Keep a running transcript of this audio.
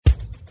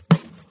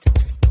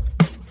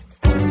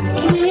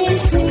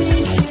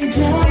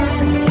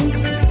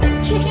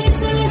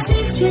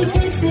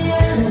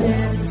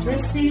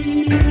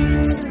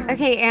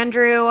Okay,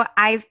 Andrew,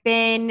 I've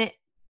been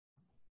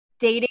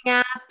dating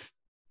app.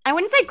 I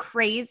wouldn't say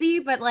crazy,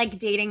 but like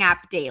dating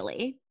app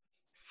daily.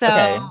 So,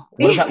 Okay.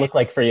 What does that look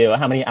like for you?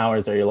 How many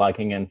hours are you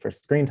logging in for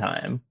screen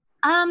time?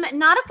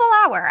 not a full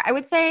hour. I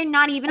would say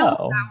not even a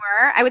whole Oh,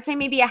 hour. I would say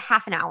maybe a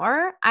half an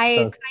hour. so I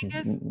it's kind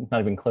of, not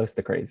even close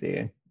to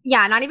crazy.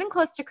 yeah, not even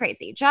close to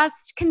crazy,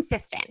 just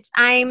consistent.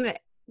 I'm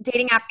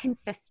dating app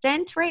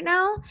consistent right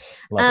now.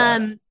 Love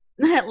that. Um,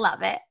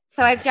 love it.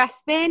 So I've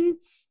just been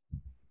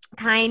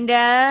kind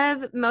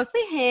of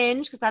mostly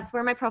Hinge because that's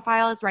where my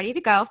profile is ready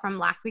to go from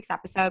last week's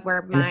episode where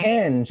And my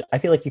Hinge, I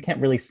feel like you can't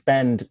really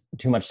spend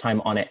too much time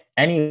on it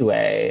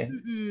anyway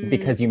mm,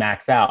 because you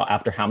max out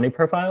after how many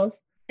profiles?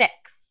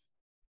 six.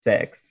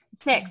 Six.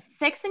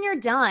 Six, and you're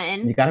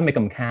done. You got to make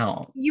them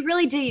count. You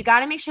really do. You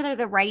got to make sure they're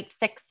the right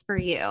six for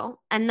you.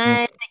 And Mm,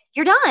 then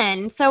you're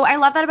done. So I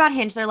love that about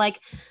Hinge. They're like,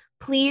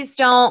 please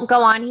don't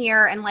go on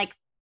here and like,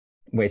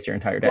 waste your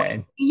entire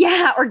day.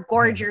 yeah, or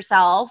gorge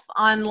yourself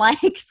on like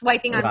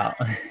swiping on men. Wow.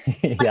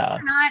 Like, Yeah.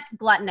 we're not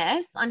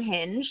gluttonous on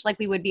Hinge like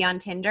we would be on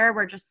Tinder.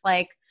 We're just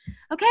like,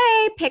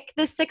 okay, pick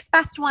the six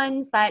best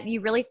ones that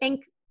you really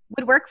think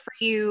would work for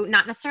you.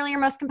 Not necessarily your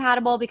most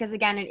compatible, because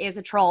again, it is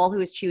a troll who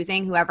is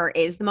choosing whoever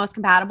is the most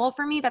compatible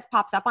for me that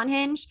pops up on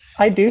Hinge.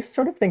 I do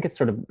sort of think it's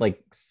sort of like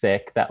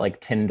sick that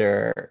like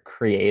Tinder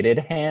created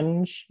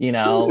Hinge,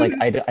 like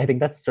I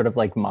think that's sort of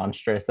like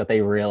monstrous that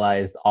they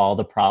realized all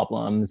the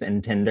problems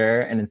in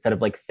Tinder and instead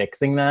of like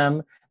fixing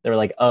them, they were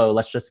like, oh,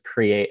 let's just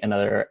create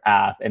another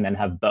app and then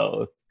have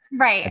both. I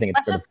Right. think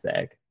it's sort of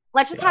sick.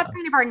 Let's just have Yeah.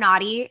 kind of our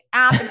naughty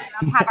app and then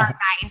let's have our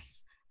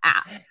nice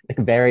app.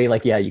 Like very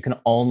like, yeah, you can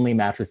only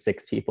match with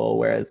six people,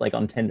 whereas like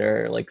on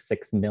Tinder, like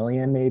 6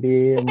 million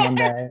maybe in one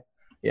day.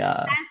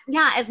 Yeah.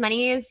 Yeah, as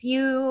many as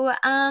you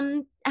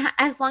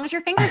as long as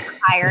your fingers are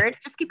tired,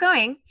 just keep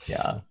going.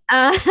 Yeah.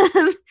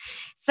 Um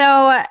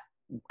so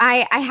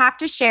I have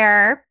to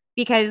share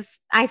because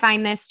I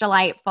find this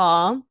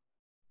delightful.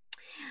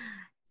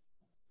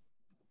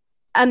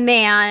 A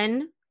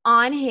man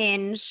on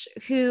Hinge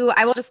who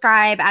I will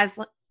describe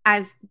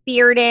as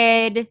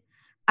bearded,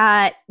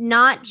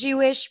 not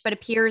Jewish but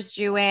appears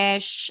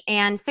Jewish,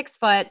 and 6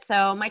 foot,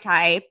 so my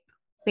type,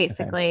 Okay.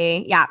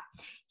 basically. Yeah,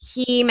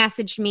 he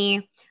messaged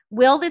me.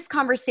 Will this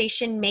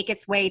conversation make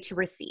its way to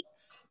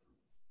receipts?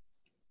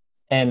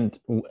 And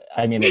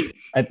I mean, it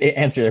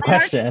answer your And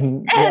question.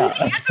 and the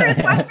Yeah. answer is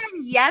question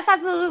yes,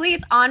 absolutely.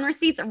 It's on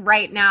receipts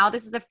right now.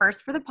 This is a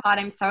first for the pod.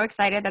 I'm so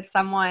excited that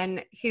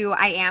someone who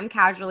I am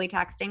casually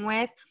texting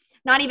with,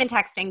 not even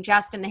texting,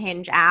 just in the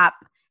Hinge app,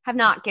 have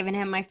not given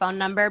him my phone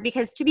number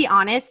because, to be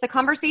honest, the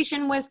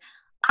conversation was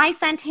I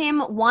sent him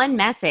one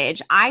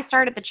message. I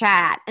started the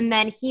chat and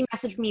then he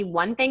messaged me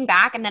one thing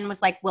back and then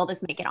was like, will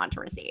this make it onto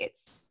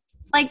receipts?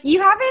 It's like,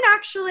 you haven't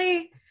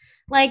actually,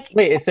 like,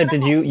 Wait, so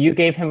did you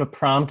gave him a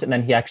prompt and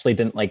then he actually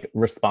didn't like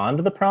respond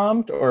to the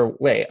prompt? Or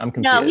wait, I'm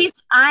no,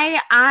 confused.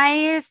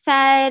 I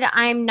said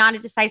I'm not a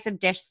decisive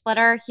dish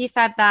splitter. He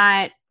said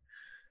that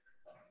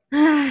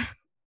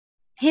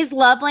his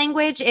love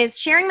language is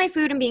sharing my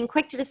food and being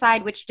quick to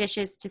decide which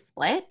dishes to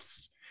split.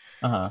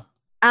 Uh-huh.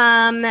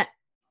 Um,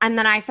 and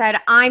then I said,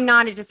 I'm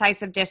not a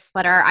decisive dish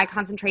splitter. I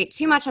concentrate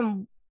too much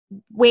on,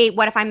 wait,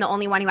 what if I'm the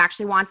only one who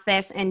actually wants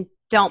this, and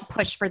don't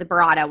push for the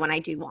burrata when I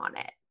do want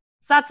it.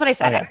 So that's what I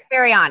said. I Okay. was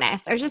very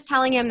honest. I was just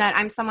telling him that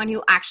I'm someone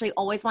who actually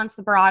always wants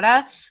the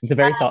burrata. It's a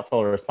very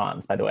thoughtful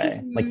response, by the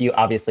way. Like Mhm. you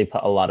obviously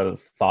put a lot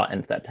of thought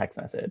into that text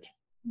message.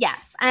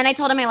 Yes. And I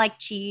told him I like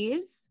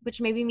cheese,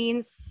 which maybe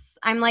means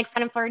I'm like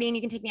fun and flirty and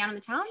you can take me out on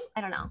the town.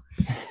 I don't know.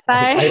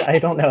 But I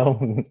don't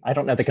know. I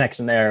don't know the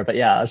connection there, but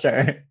yeah,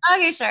 sure.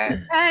 okay,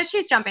 sure.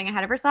 She's jumping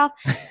ahead of herself.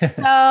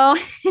 So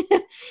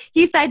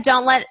he said,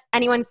 don't let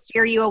anyone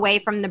steer you away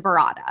from the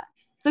burrata.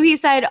 So he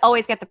said,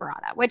 always get the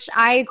burrata, which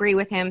I agree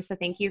with him. So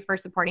thank you for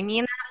supporting me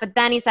in that. But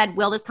then he said,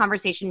 will this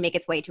conversation make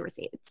its way to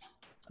receipts?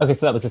 Okay,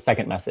 so that was the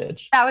second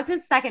message. That was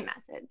his second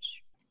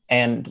message.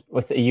 And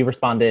you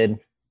responded,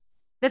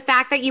 The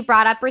fact that you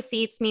brought up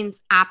receipts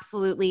means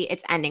absolutely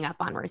it's ending up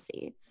on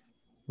receipts.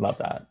 love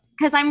that.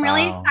 Because I'm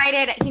really Wow.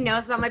 excited. He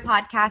knows about my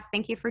podcast.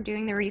 Thank you for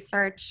doing the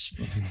research.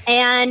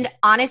 And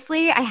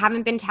honestly, I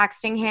haven't been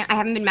texting him. I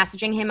haven't been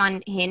messaging him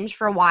on Hinge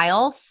for a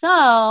while.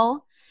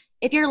 So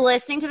if you're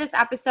listening to this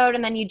episode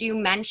and then you do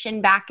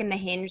mention back in the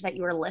Hinge that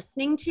you were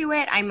listening to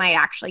it, I might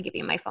actually give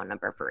you my phone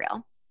number for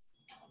real.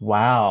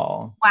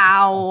 Wow.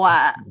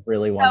 Wow.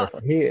 Really So wonderful.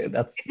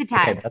 That's it's a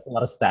okay, test. that's a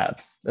lot of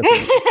steps.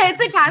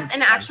 It's a test.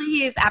 And actually,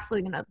 he is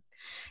absolutely going to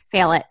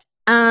fail it.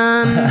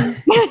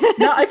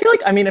 No, I feel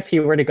like, I mean, if he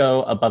were to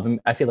go above,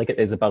 I feel like it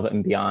is above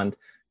and beyond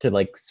to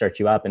like search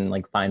you up and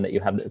like find that you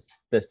have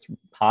this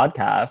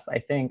podcast. I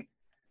think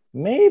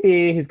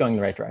maybe he's going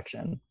the right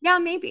direction. Yeah,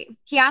 maybe.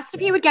 He asked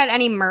if Yeah. he would get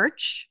any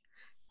merch.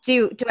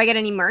 Do I get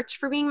any merch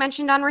for being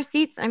mentioned on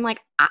receipts? I'm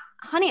like,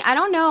 honey, I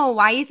don't know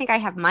why you think I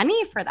have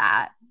money for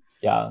that.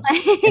 Yeah.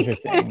 Like,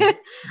 Interesting.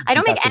 I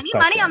don't make That's his any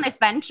money on question. this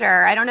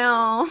venture. I don't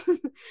know.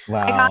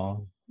 I got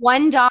Wow.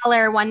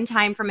 $1 one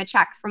time from a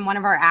check from one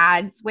of our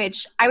ads,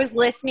 which I was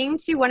listening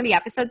to one of the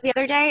episodes the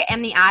other day,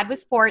 and the ad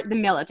was for the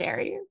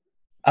military.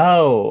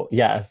 Oh,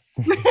 yes.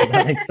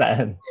 That makes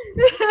sense.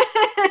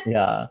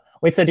 Yeah.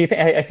 Wait, so do you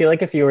think I feel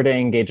like if you were to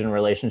engage in a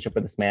relationship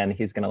with this man,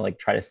 he's gonna like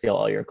try to steal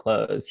all your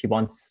clothes. He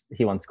wants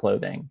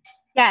clothing.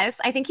 Yes,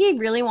 I think he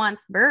really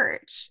wants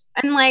Birch.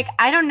 And like,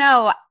 I don't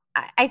know.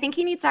 I think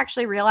he needs to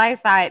actually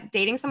realize that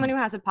dating someone who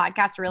has a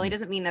podcast really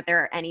doesn't mean that there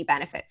are any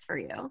benefits for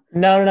you.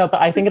 No, no, no.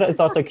 But I think it is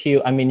also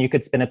cute. I mean, you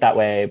could spin it that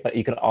way, but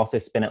you could also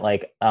spin it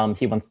like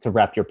he wants to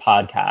rep your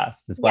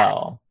podcast as Yeah,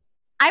 well.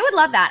 I would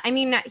love that. I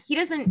mean, we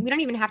don't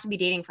even have to be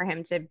dating for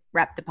him to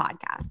rep the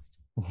podcast.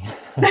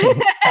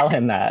 Tell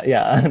him that.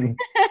 Yeah.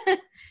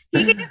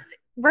 He could just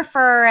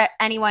refer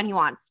anyone he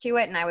wants to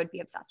it, and I would be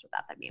obsessed with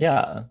that. That'd be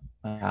amazing.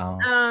 Yeah.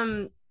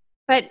 Wow.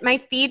 But my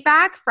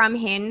feedback from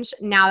Hinge,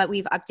 now that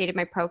we've updated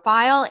my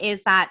profile,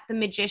 is that the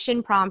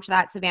magician prompt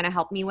that Savannah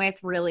helped me with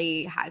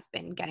really has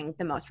been getting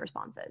the most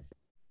responses.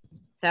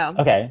 So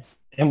Okay.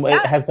 And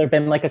yeah. has there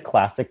been like a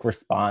classic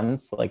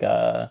response, like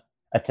a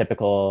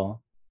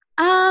typical?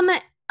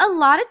 A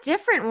lot of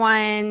different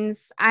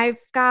ones. I've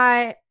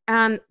got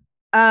I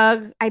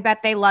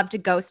bet they love to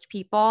ghost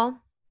people.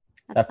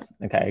 That's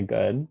okay.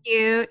 Good.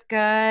 Cute,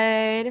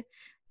 good.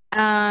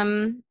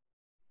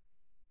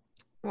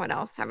 What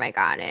else have I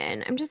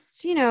gotten? I'm just,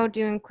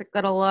 doing a quick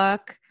little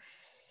look.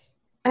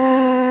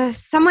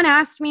 Someone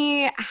asked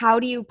me, how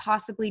do you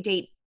possibly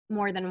date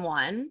more than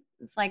one?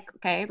 It's like,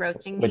 okay,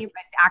 roasting me, but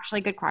actually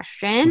good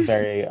question.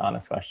 Very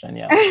honest question.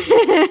 Yeah.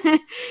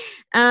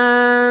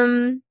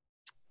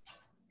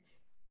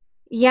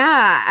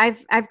 Yeah,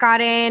 I've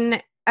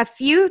gotten a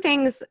few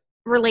things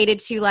related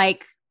to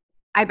like,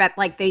 I bet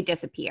like they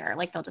disappear,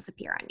 like they'll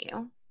disappear on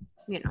you,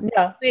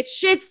 Yeah.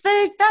 which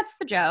that's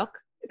the joke.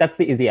 That's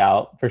the easy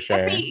out for sure.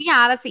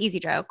 That's the easy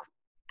joke.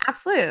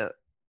 Absolute.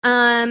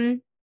 But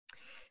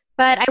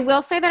I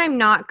will say that I'm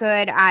not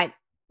good at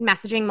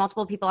messaging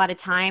multiple people at a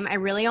time. I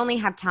really only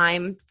have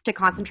time to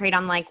concentrate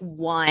on like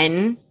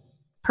one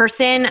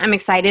person I'm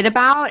excited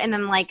about, and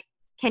then like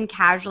can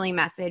casually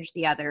message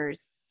the others,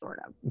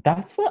 sort of.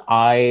 That's what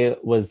I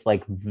was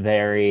like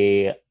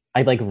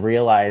I like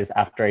realized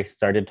after I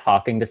started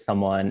talking to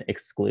someone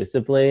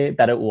exclusively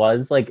that it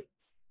was like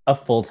a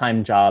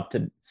full-time job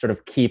to sort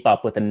of keep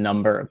up with a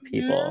number of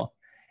people.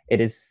 Mm-hmm. It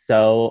is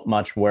so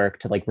much work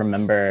to like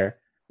remember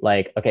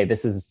like, okay,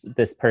 this is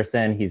this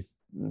person, he's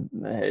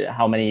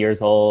how many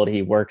years old,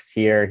 he works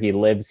here, he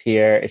lives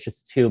here. It's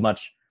just too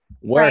much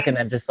work. Right. And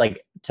then just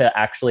like to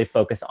actually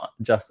focus on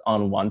just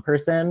on one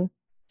person.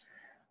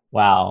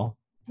 Wow.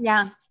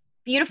 Yeah.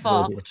 Beautiful.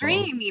 Really beautiful.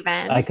 Dream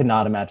even. I could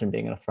not imagine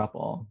being in a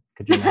throuple.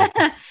 Could you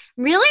imagine?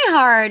 Really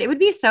hard. It would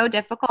be so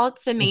difficult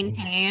to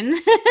maintain.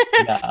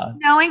 Yeah.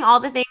 Knowing all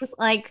the things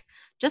like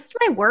just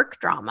my work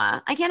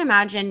drama. I can't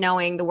imagine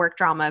knowing the work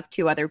drama of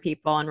two other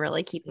people and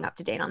really keeping up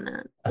to date on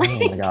that.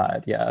 Oh my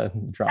God. Yeah.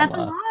 Drama. That's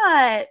a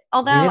lot.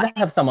 Although we need to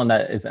have someone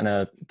that is in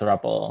a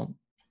throuple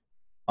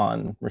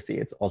on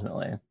Receipts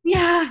ultimately.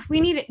 Yeah.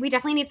 We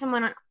definitely need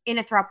someone in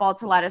a throuple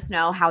to let us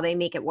know how they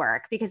make it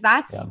work, because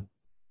that's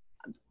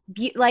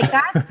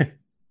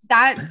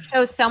that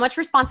shows so much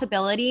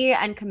responsibility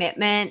and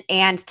commitment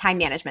and time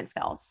management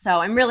skills. So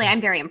I'm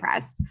very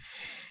impressed.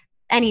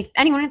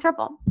 Anyone in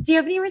throuple. Do you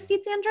have any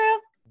receipts, Andrew?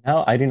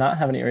 No, I do not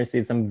have any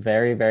receipts. I'm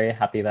very, very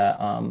happy that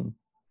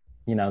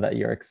that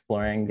you're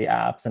exploring the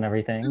apps and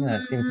everything. Mm-hmm.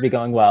 And it seems to be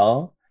going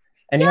well.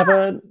 And you have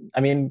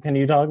can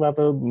you talk about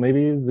the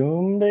maybe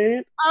Zoom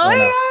date? Oh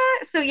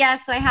yeah.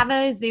 So I have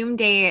a Zoom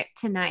date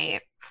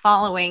tonight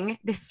following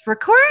this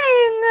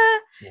recording.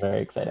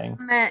 Very exciting.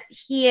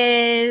 He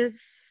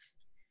is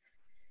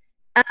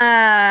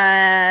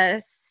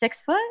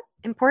 6 foot,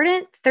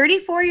 important,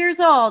 34 years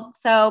old.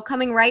 So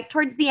coming right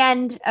towards the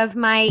end of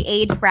my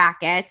age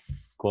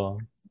brackets.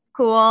 Cool.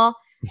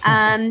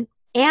 And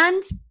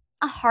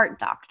a heart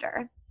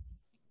doctor.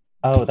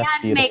 Oh,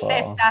 that's beautiful.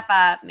 Make this stuff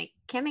up.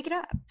 Can't make it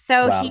up.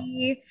 So wow.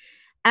 He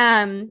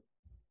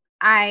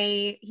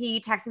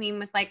texted me and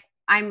was like,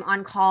 I'm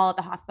on call at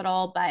the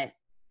hospital, but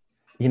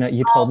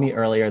you told me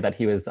earlier that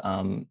he was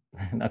a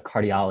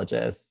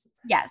cardiologist.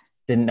 Yes.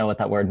 Didn't know what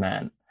that word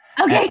meant.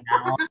 Okay.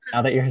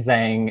 Now that you're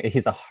saying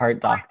he's a heart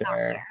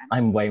doctor,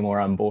 I'm way more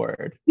on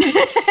board.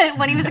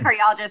 When he was a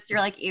cardiologist, you're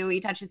like, ew, he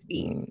touches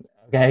feet.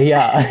 Okay,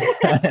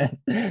 yeah.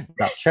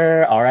 Not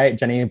sure. All right,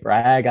 Jenny,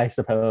 brag, I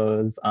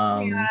suppose.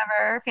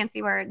 Whatever,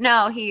 fancy word.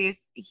 No, he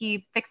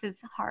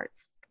fixes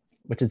hearts.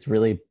 Which is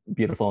really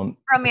beautiful and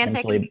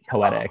romantic and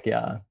poetic,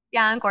 yeah.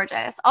 Yeah, and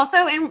gorgeous.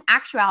 Also, in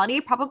actuality,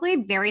 probably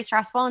very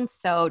stressful and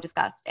so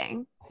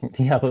disgusting.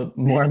 Yeah, but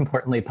more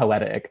importantly,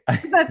 poetic.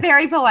 But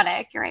very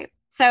poetic, you're right.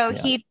 So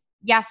he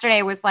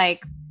yesterday was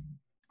like,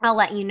 I'll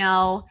let you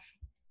know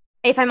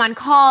if I'm on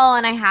call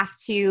and I have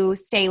to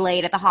stay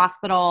late at the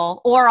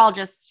hospital, or I'll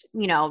just,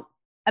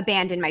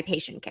 abandon my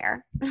patient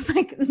care. I was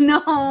like,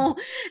 no,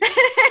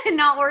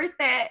 not worth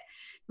it.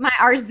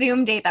 Our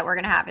Zoom date that we're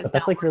going to have is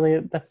that's like really,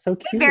 that's so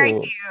cute. Very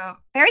cute.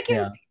 Very cute.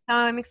 Yeah. So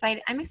I'm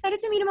excited. I'm excited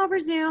to meet him over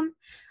Zoom.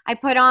 I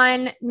put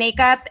on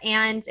makeup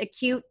and a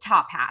cute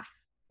top half,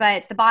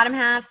 but the bottom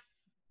half,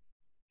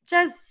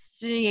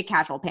 just a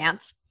casual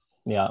pant.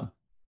 Yeah.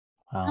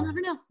 Wow. I'll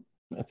never know.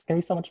 It's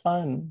going to be so much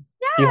fun.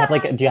 Yeah. Do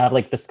you have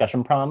like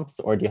discussion prompts,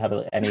 or do you have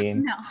No.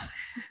 any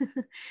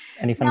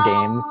fun No,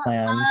 games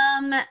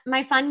planned?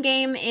 my fun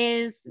game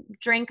is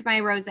drink my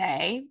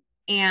rosé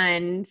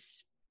and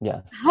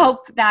Yes.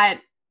 hope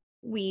that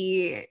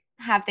we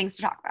have things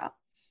to talk about.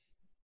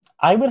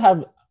 I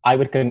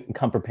would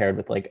come prepared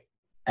with like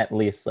at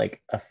least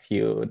like a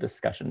few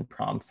discussion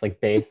prompts, like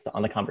based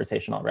on the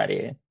conversation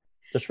already.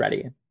 Just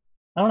ready.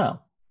 I don't know.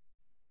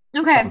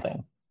 Okay,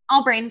 Something.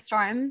 I'll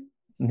brainstorm.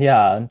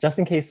 Yeah, just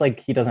in case like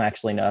he doesn't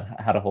actually know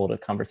how to hold a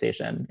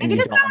conversation If and he you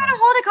doesn't don't know want how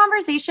to hold a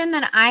conversation,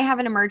 then I have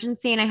an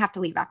emergency and I have to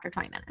leave after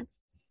 20 minutes.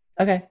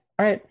 to. Okay.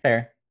 All right,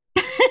 fair.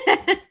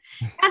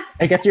 That's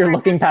I guess you're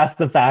looking past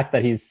the fact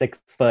that he's 6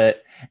 foot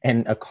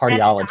and a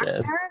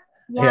cardiologist.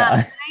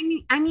 Yeah. Yeah.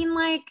 I mean,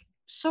 like,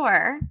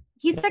 sure.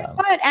 He's Yeah. 6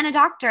 foot and a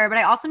doctor, but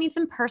I also need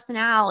some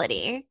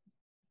personality.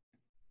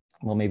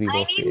 Well, maybe I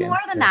we'll need see. more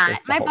than There's that.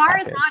 the My whole bar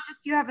is package. not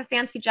just you have a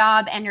fancy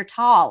job and you're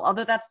tall,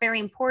 although that's very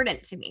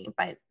important to me.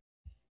 But,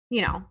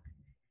 you know,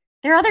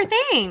 there are other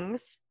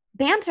things.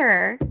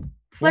 Banter,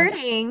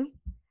 flirting.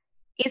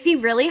 Is he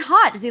really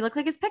hot? Does he look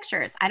like his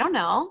pictures? I don't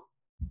know.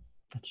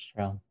 That's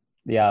true.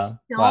 Yeah.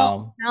 No,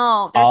 Wow.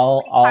 no. There's so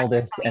many All questions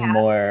this that we and have.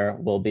 more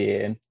will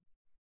be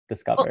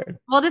discovered.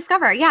 We'll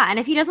discover. Yeah. And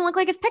if he doesn't look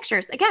like his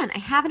pictures, again, I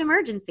have an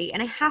emergency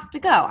and I have to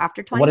go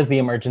after 20 What is minutes. the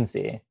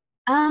emergency?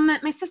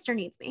 My sister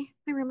needs me.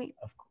 My roommate.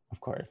 Of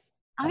course.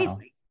 Wow.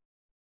 Obviously.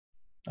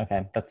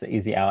 Okay, that's an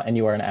easy out. And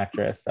you are an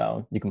actress,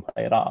 so you can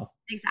play it off.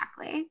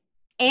 Exactly.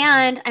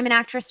 And I'm an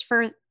actress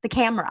for the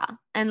camera.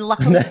 And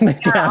luckily The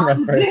camera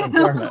on first and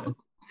Zoom. foremost.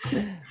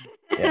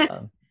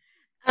 Yeah.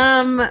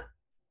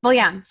 Well,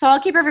 yeah. So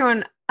I'll keep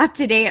everyone up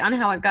to date on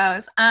how it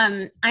goes.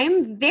 I'm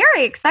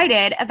very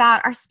excited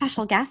about our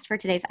special guest for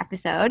today's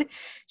episode.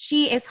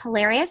 She is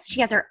hilarious.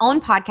 She has her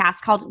own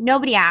podcast called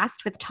Nobody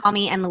Asked with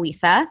Tommy and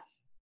Louisa.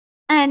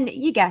 And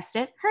you guessed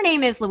it, her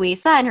name is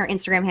Louisa, and her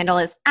Instagram handle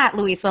is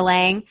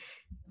 @LouisaLang.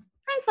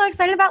 I'm so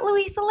excited about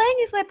Louisa Lang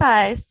is with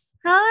us.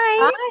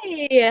 Hi.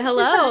 Hi.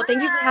 Hello.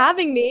 Thank you for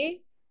having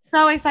me.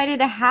 So excited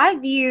to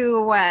have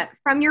you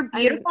from your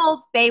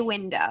beautiful bay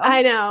window.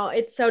 I know.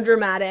 It's so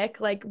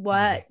dramatic. Like,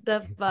 what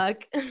the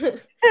fuck?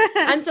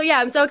 I'm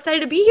so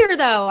excited to be here,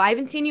 though. I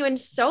haven't seen you in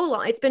so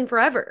long. It's been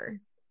forever.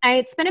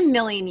 It's been a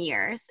million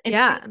years. It's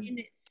Yeah.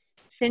 been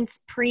since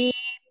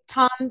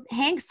pre-Tom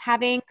Hanks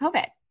having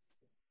COVID.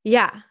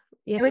 Yeah,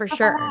 It was for before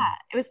sure. that.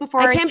 It was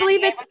before I can't the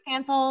believe NBA it's- was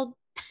canceled.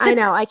 I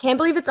know. I can't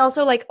believe it's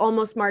also like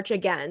almost March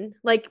again.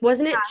 Like,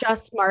 wasn't it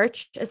just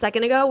March a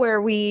second ago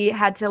where we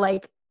had to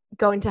like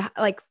go into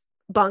like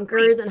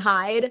bunkers and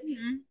hide?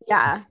 Mhm.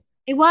 Yeah.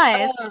 It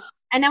was. Ugh.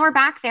 And now we're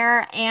back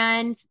there,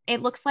 and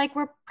it looks like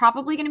we're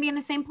probably going to be in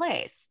the same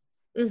place.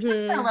 Just for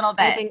a little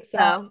bit. I think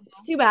so.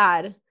 It's too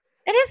bad.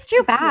 It is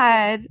too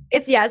bad.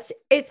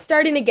 It's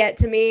starting to get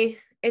to me.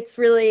 It's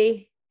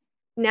really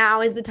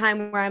now is the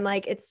time where I'm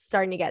like, it's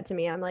starting to get to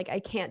me. I'm like, I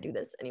can't do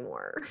this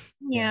anymore.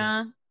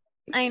 Yeah,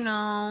 I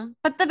know.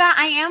 But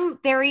I am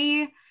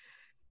very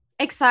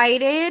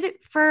excited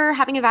for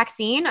having a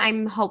vaccine.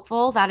 I'm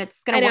hopeful that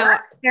it's going to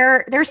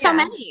work. There's so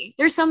many.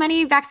 There's so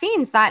many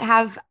vaccines that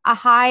have a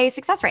high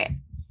success rate.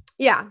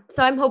 Yeah.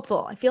 So I'm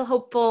hopeful. I feel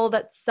hopeful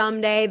that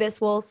someday this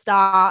will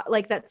stop.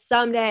 Like that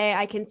someday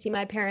I can see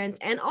my parents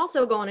and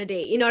also go on a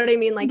date. You know what I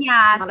mean? Like,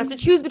 yeah, not have to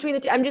choose between the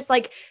two. I'm just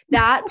like,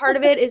 that part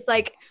of it is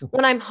like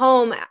when I'm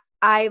home,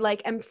 I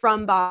like am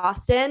from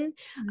Boston.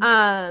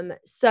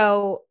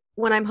 So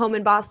when I'm home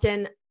in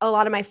Boston, a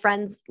lot of my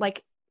friends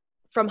like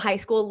from high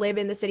school live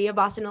in the city of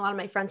Boston. A lot of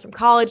my friends from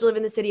college live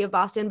in the city of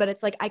Boston, but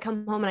it's like I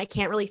come home and I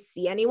can't really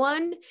see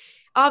anyone,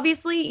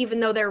 obviously, even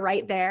though they're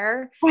right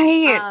there.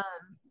 Right.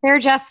 They're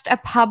just a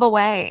pub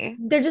away.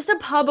 They're just a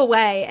pub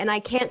away and I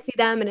can't see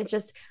them. And it's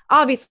just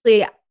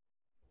obviously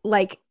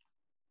like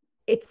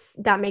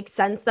that makes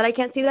sense that I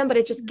can't see them, but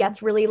it just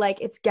gets really like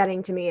it's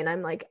getting to me. And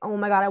I'm like, oh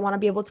my God, I want to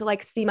be able to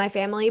like see my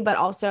family, but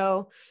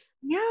also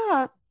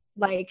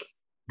like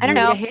I don't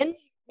know,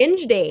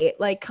 hinge date.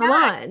 Like, come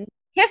on.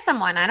 Kiss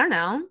someone. I don't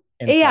know.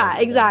 Yeah,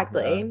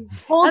 exactly.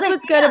 That's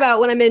what's good about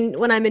when I'm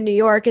in New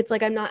York. It's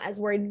like I'm not as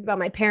worried about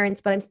my parents,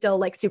 but I'm still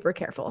like super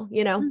careful,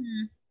 you know?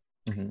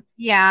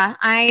 Yeah,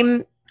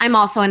 I'm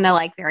also in the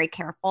like very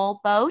careful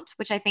boat,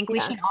 which I think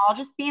we should all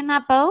just be in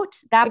that boat.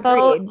 That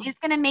boat is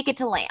going to make it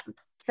to land.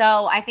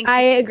 So I think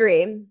I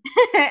agree.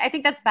 I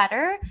think that's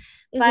better,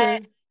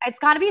 but it's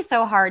got to be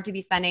so hard to be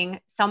spending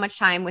so much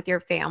time with your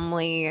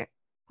family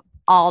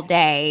all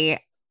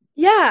day.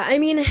 Yeah, I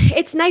mean,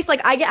 it's nice.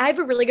 Like I have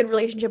a really good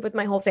relationship with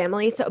my whole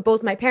family. So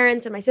both my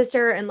parents and my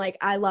sister, and like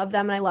I love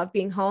them and I love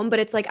being home. But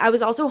it's like I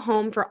was also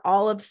home for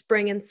all of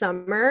spring and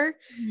summer.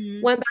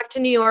 Went back to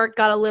New York,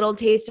 got a little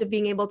taste of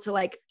being able to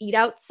like eat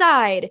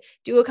outside,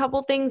 do a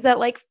couple things that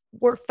like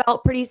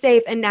felt pretty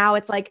safe. And now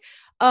it's like,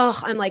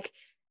 I'm like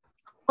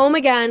home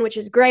again, which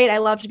is great. I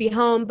love to be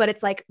home, but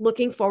it's like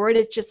looking forward.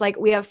 It's just like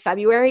we have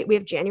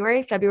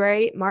January,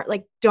 February, March,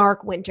 like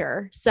dark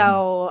winter.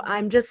 So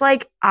I'm just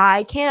like,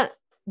 I can't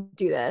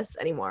do this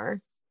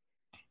anymore.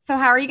 So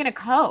how are you going to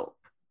cope?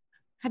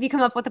 Have you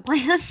come up with a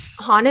plan?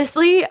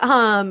 Honestly,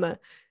 I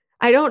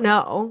don't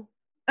know.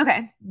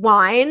 Okay.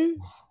 Wine.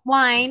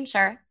 Wine,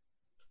 sure.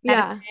 Yeah.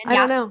 Medicine, I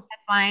don't know.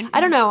 That's fine.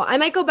 I don't know. I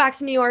might go back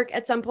to New York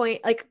at some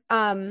point. Like,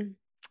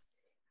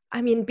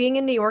 I mean, being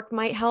in New York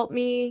might help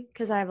me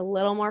because I have a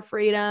little more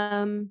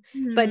freedom.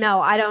 But Mhm. no,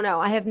 I don't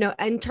know. I have no,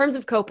 in terms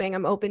of coping,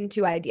 I'm open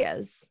to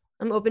ideas.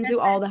 I'm open to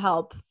all the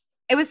help.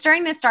 It was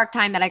during this dark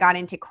time that I got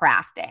into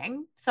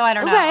crafting. So I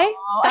don't know. Okay.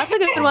 That's a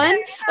good one.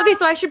 Okay.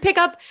 So I should get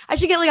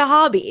like a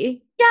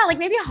hobby. Yeah, like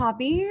maybe a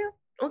hobby.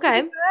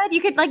 Okay. Good.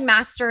 You could like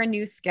master a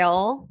new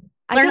skill.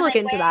 I Learn can a look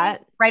into language,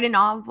 that. Write a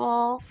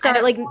novel.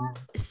 Start like,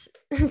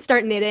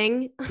 start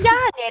knitting.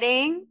 Yeah,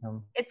 knitting.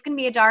 It's going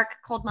to be a dark,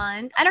 cold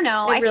month. I don't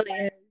know. It really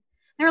is.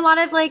 There are a lot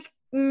of like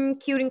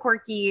cute and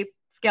quirky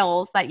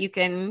skills that you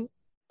can.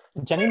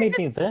 Jenny made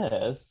me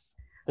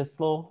this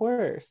little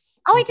horse.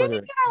 Oh, I did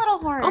make you that little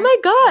horse. Oh my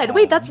God. Yeah.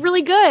 Wait, that's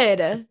really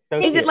good. So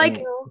is cute. it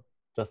like,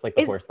 just like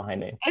the horse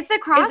behind me? It's a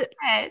cross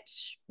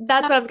stitch.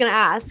 That's what I was going to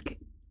ask.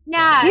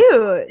 Yeah.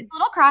 Cute. It's a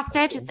little cross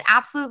stitch. It's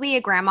absolutely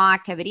a grandma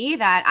activity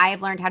that I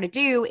have learned how to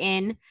do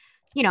in,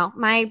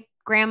 my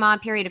grandma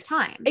period of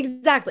time.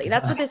 Exactly.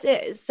 That's what this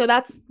is. So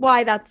that's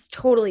why that's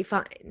totally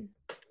fine.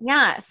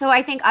 Yeah. So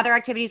I think other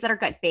activities that are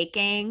good,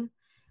 baking,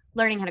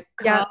 learning how to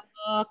cook.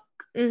 Yeah.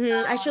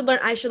 Mm-hmm. I should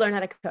learn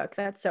how to cook.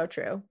 That's so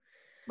true.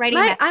 Writing.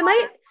 I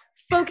might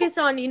focus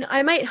on,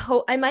 I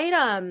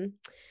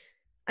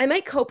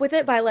might cope with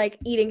it by like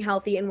eating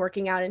healthy and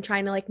working out and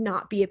trying to like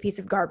not be a piece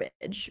of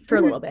garbage for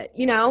a little bit,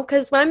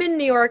 because when I'm in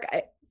New York,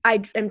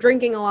 I am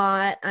drinking a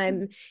lot.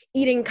 I'm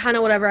eating kind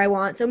of whatever I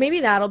want. So maybe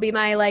that'll be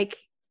my like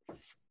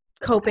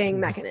coping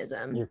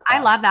mechanism. I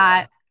love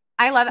that.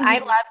 I love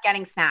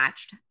getting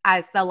snatched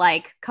as the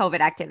like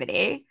COVID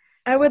activity.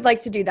 I would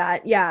like to do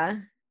that. Yeah.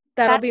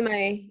 That'll be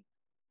my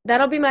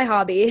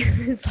hobby.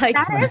 It's like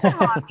that is a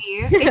hobby.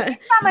 It takes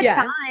that much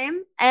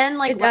time. And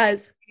like it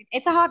does.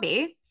 It's a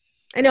hobby.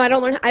 I know I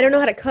don't know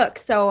how to cook,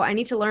 so I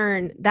need to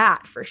learn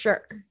that for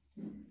sure.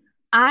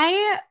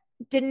 I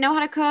didn't know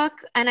how to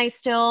cook, and I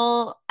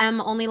still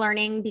am only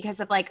learning because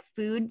of like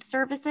food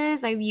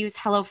services. I use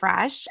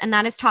HelloFresh, and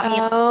that has taught me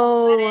a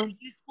lot of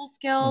useful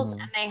skills,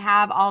 and they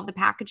have all of the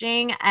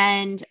packaging.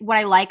 And what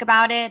I like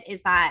about it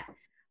is that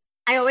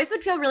I always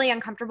would feel really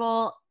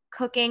uncomfortable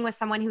cooking with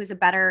someone who's a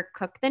better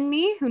cook than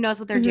me, who knows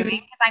what they're doing,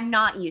 because I'm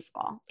not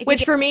useful.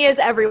 Which for me is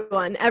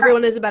everyone.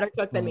 Everyone is a better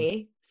cook than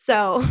me.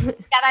 So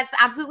yeah, that's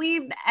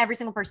absolutely every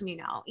single person you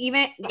know.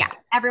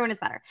 Everyone is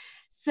better.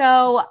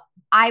 So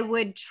I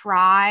would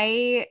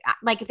try,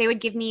 like if they would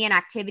give me an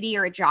activity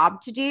or a job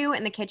to do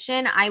in the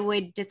kitchen, I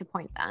would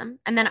disappoint them.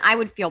 And then I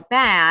would feel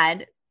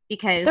bad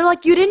because they're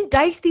like, you didn't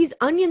dice these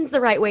onions the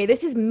right way.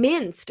 This is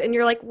minced. And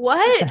you're like,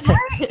 what?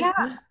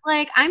 Yeah.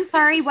 Like, I'm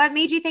sorry. What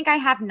made you think I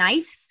have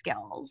knife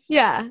skills?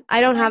 Yeah.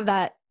 I don't have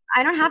that.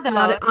 I don't have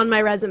those on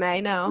my resume.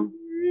 No.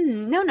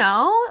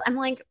 No. I'm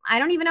like, I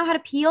don't even know how to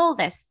peel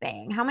this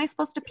thing. How am I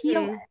supposed to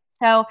peel it?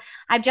 So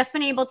I've just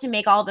been able to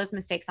make all those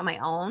mistakes on my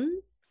own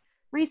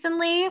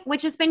recently,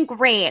 which has been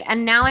great.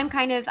 And now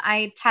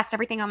I test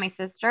everything on my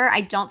sister.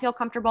 I don't feel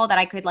comfortable that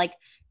I could like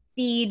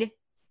feed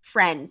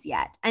friends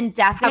yet. And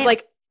definitely have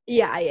like,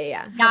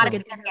 yeah. Not like a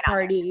significant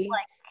party.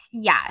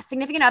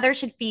 Significant other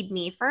should feed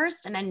me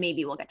first, and then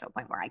maybe we'll get to a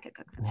point where I could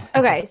cook for them.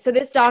 Okay, so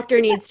this doctor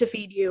needs to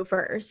feed you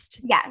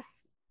first. Yes.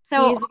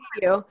 So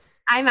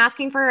I'm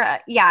asking for,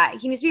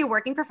 he needs to be a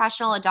working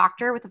professional, a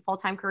doctor with a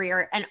full-time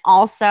career, and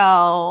also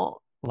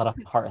a lot of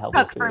heart healthy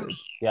cook foods. for me.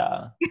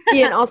 Yeah.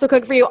 And also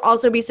cook for you,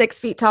 also be 6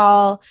 feet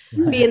tall,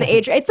 be in the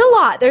age. It's a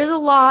lot. There's a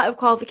lot of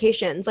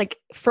qualifications. Like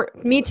for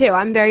me too,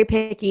 I'm very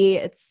picky.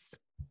 It's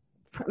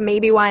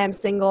maybe why I'm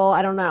single.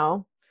 I don't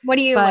know. What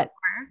do you look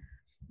for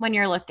when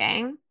you're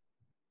looking?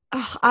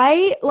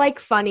 I like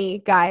funny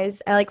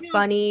guys. I like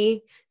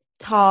funny,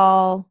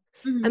 tall.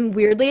 I'm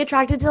weirdly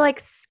attracted to like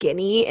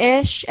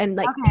skinny-ish and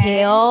like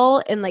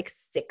pale and like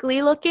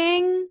sickly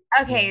looking.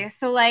 Okay,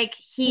 so like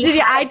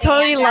I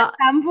totally love at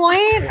some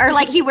point, or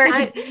like he wears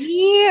a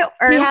beanie,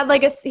 or he had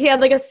like a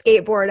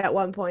skateboard at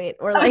one point,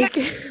 or like.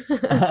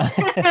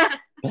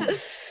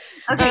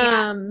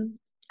 I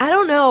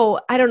don't know,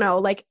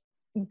 like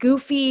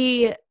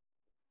goofy,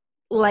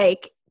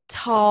 like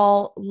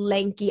tall,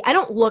 lanky. I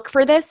don't look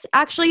for this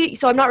actually,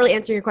 so I'm not really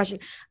answering your question.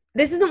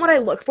 This isn't what I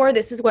look for.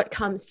 This is what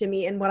comes to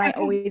me and what I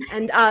always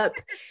end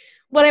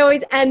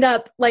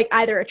up like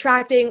either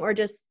attracting or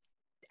just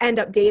end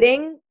up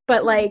dating.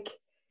 But like,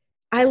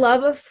 I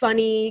love a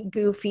funny,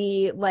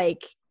 goofy,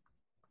 like,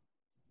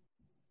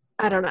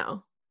 I don't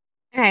know.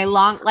 Okay,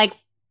 like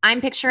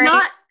I'm picturing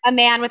a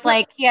man with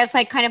like, he has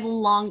like kind of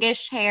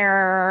longish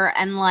hair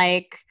and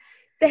like.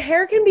 The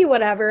hair can be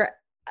whatever.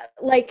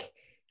 Like,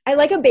 I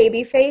like a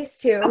baby face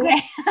too. Okay.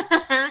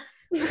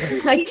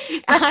 Like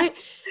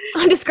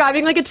I'm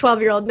describing like a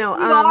 12-year-old. No,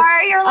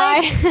 you're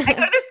like I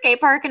go to the skate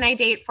park and I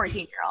date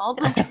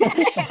 14-year-olds.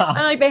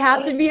 I'm like, they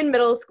have to be in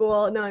middle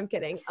school. No, I'm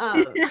kidding.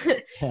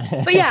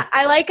 But yeah,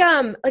 I like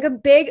a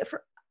big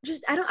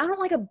I don't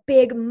like a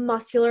big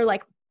muscular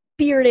like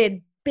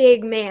bearded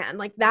big man.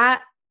 Like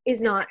that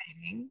is not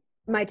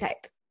my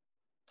type.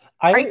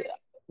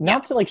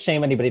 not to like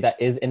shame anybody that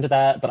is into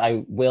that, but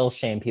I will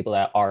shame people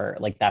that are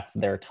like, that's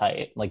their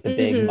type, like the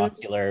big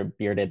muscular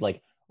bearded,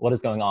 like what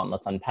is going on?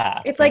 Let's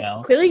unpack. It's like,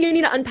 clearly you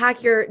need to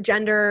unpack your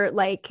gender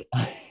like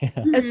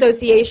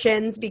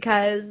associations,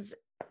 because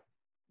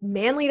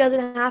manly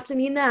doesn't have to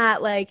mean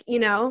that, like, you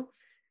know.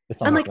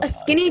 And like a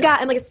skinny guy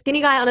on a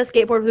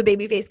skateboard with a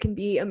baby face can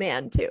be a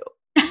man too.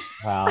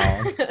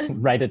 Wow.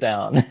 Write it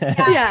down.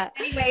 Yeah.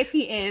 In many ways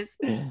he is.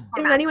 In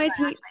many ways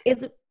he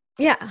is.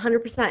 Yeah,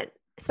 100%.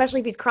 Especially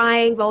if he's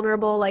crying,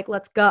 vulnerable, like,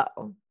 let's go.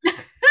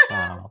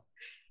 Wow.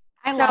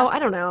 I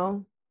don't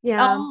know.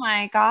 Yeah. Oh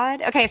my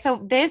God. Okay. So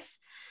this,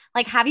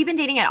 like, have you been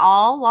dating at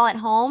all while at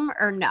home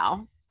or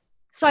no?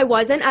 So I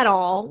wasn't at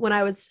all when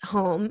I was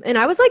home, and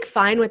I was like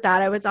fine with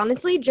that. I was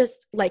honestly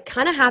just like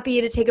kind of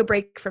happy to take a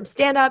break from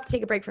stand up,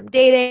 take a break from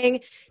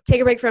dating,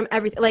 take a break from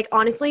everything. Like,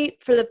 honestly,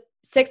 for the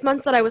 6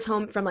 months that I was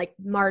home from like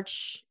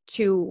March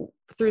to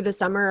through the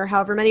summer, or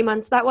however many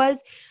months that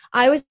was,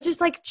 I was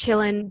just like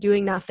chilling,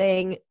 doing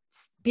nothing,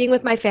 being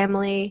with my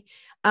family.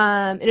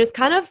 It was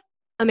kind of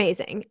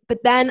amazing.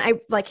 But then I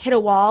like hit a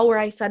wall where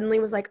I suddenly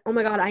was like, oh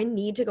my God, I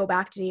need to go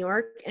back to New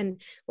York and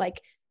like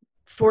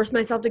force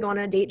myself to go on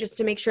a date just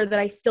to make sure that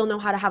I still know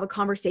how to have a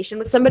conversation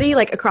with somebody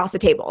like across the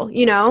table,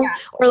 you know,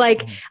 or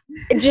like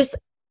just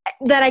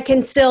that I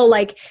can still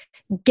like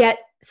get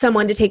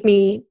someone to take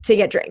me to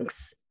get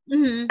drinks. I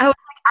was like,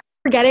 I'm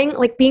forgetting,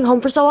 like being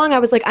home for so long. I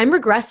was like, I'm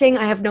regressing.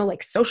 I have no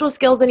like social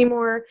skills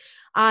anymore.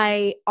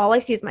 All I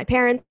see is my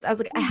parents. I was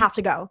like, I have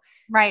to go.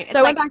 Right. So it's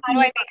I went like, back how to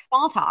do I make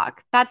small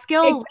talk? That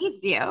skill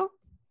leaves you.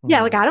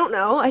 Yeah, like I don't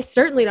know. I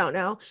certainly don't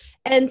know.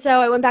 And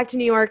so I went back to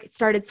New York,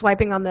 started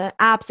swiping on the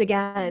apps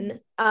again,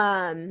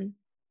 and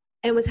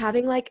was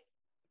having like,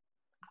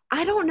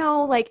 I don't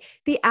know, like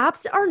the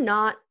apps are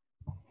not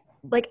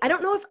like, I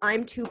don't know if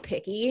I'm too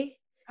picky.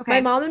 Okay.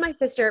 My mom and my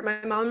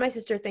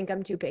sister think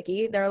I'm too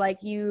picky. They're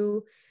like,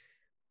 you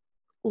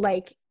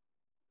like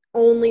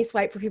only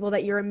swipe for people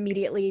that you're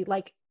immediately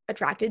like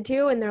attracted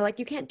to. And they're like,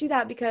 you can't do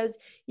that because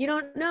you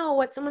don't know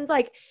what someone's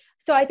like.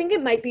 So I think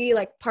it might be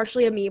like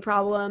partially a me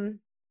problem,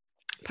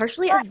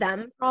 partially a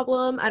them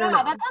problem. I don't know.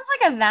 That sounds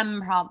like a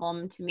them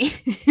problem to me.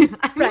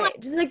 Right. Like,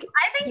 Just like,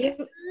 I think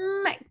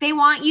they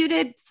want you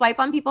to swipe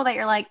on people that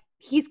you're like,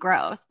 he's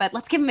gross, but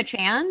let's give him a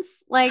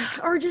chance. Like,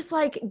 or just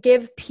like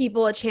give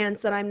people a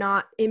chance that I'm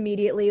not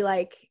immediately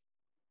like,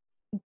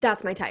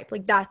 that's my type.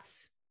 Like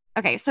that's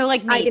okay. So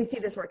like I can see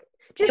this working.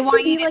 Just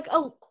to be like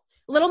a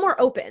little more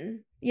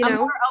open, you know?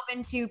 More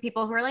open to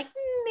people who are like,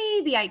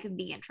 maybe I could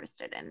be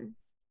interested in.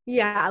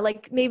 Yeah.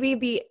 Like maybe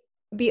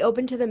be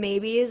open to the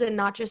maybes and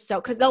not just so,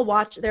 because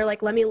they're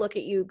like, let me look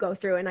at you go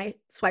through, and I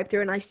swipe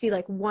through and I see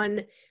like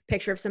one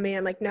picture of somebody and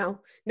I'm like, no,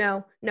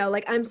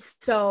 like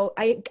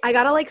I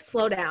gotta like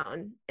slow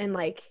down and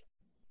like,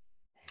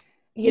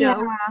 you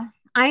know.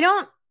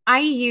 I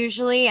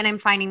usually, and I'm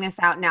finding this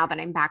out now that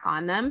I'm back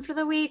on them for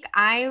the week,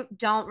 I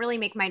don't really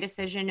make my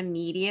decision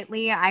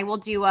immediately. I will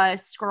do a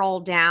scroll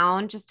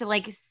down just to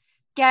like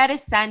get a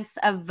sense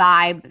of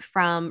vibe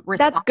from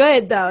response. That's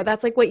good though.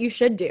 That's like what you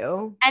should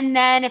do. And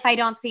then if I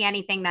don't see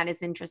anything that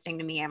is interesting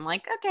to me, I'm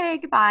like, okay,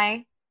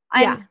 goodbye.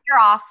 Yeah. You're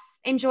off.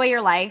 Enjoy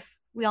your life.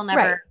 We'll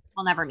never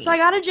meet. So I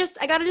gotta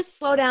just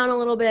slow down a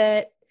little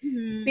bit,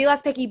 be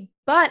less picky.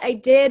 But I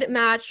did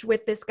match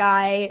with this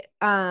guy.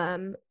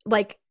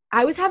 Like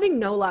I was having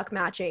no luck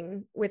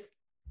matching with,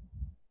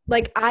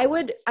 like I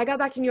got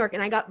back to New York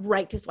and I got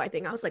right to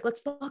swiping. I was like, let's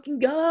fucking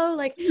go.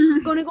 Like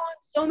I'm going to go on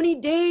so many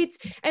dates.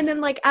 And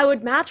then like I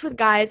would match with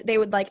guys. They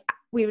would like,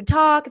 we would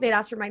talk. They'd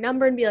ask for my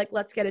number and be like,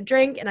 let's get a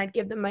drink. And I'd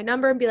give them my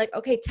number and be like,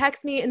 okay,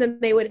 text me. And then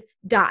they would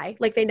die.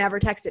 Like they never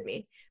texted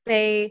me.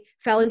 They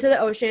fell into the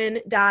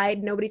ocean,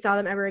 died. Nobody saw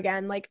them ever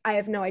again. Like I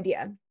have no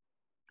idea.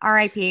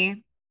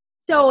 R.I.P.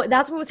 So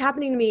that's what was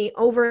happening to me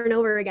over and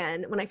over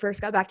again. When I first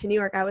got back to New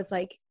York, I was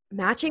like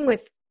matching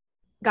with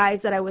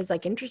guys that I was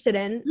like interested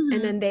in,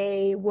 and then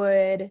they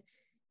would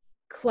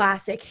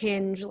classic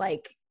Hinge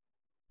like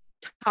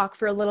talk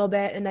for a little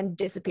bit and then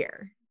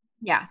disappear.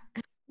 Yeah.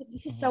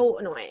 This is so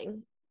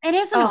annoying. It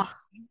is annoying.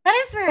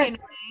 That is very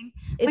annoying.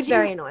 It's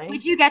very annoying.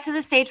 Would you get to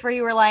the stage where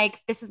you were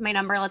like, this is my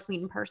number, let's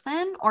meet in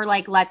person, or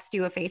like let's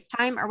do a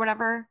FaceTime or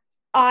whatever?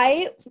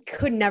 I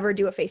could never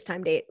do a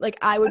FaceTime date. Like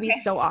I would be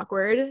so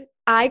awkward.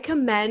 I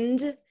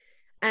commend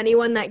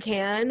anyone that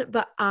can,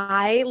 but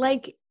I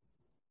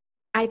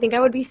think I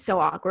would be so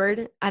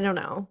awkward. I don't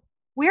know.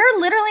 We're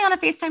literally on a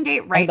FaceTime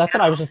date right now. That's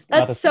what I was just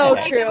about That's to so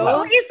say.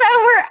 true. Lisa,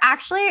 we're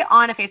actually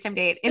on a FaceTime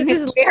date in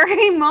this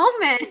very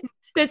moment.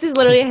 This is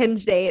literally a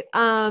Hinge date.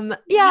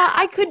 Yeah,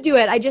 I could do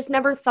it. I just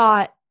never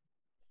thought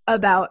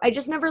about, I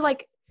just never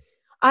like,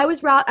 I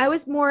was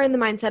more in the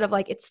mindset of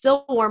like, it's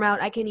still warm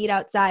out. I can eat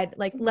outside.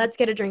 Like, let's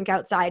get a drink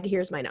outside.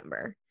 Here's my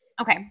number.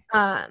 Okay.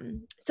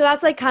 So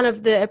that's like kind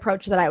of the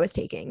approach that I was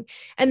taking.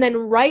 And then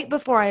right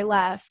before I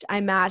left,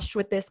 I matched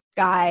with this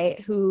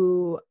guy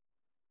who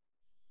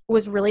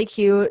was really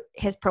cute.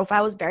 His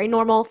profile was very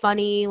normal,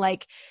 funny,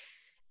 like,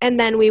 and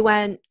then we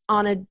went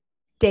on a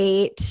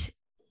date,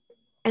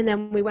 and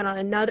then we went on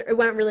another, it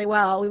went really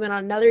well. We went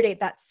on another date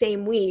that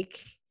same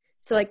week,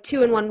 So like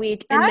 2 in 1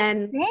 week. That's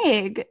and then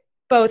big.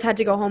 both had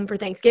to go home for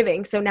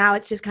Thanksgiving. So now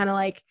it's just kind of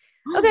like,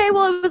 okay,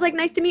 well, it was like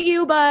nice to meet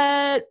you,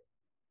 but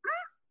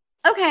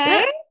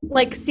okay.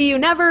 like see you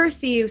never,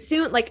 see you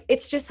soon. Like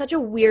it's just such a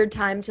weird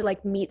time to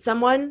like meet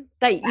someone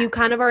that you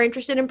kind of are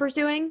interested in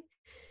pursuing,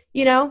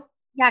 you know?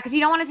 Yeah, because you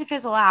don't want it to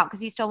fizzle out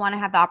because you still want to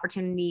have the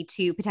opportunity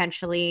to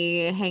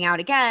potentially hang out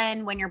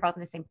again when you're both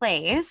in the same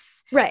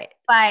place. Right.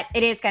 But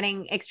it is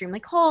getting extremely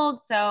cold.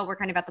 So we're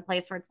kind of at the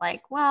place where it's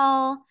like,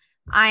 well,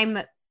 I'm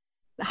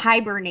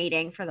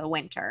hibernating for the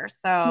winter.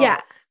 So yeah.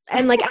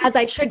 And like, as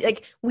I should,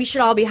 like, we should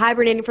all be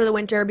hibernating for the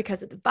winter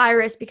because of the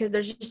virus, because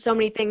there's just so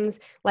many things.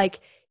 Like,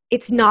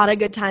 it's not a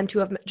good time to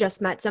have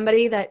just met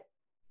somebody that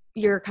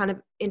you're kind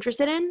of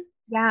interested in.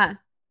 Yeah.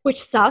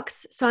 Which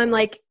sucks. So I'm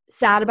like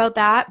sad about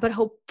that, but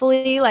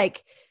hopefully,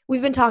 like,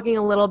 we've been talking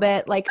a little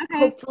bit, like,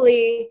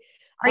 hopefully.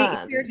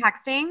 You're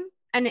texting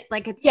and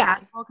like it's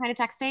casual kind of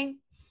texting?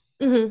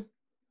 Mm-hmm.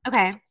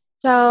 Okay.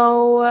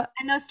 So.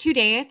 And those 2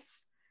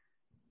 dates,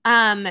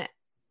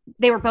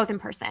 they were both in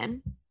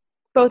person.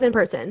 Both in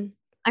person.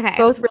 Okay.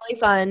 Both really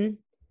fun.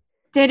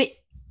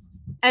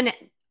 And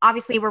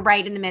obviously we're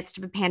right in the midst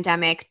of a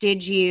pandemic.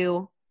 Did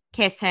you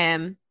kiss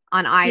him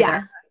on either?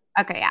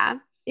 Yeah. Okay, yeah.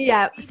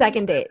 Yeah,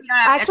 second date.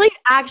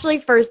 Actually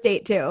first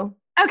date too.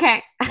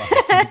 Okay.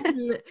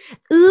 Oops.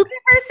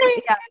 First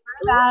date. Yeah,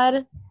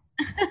 bad.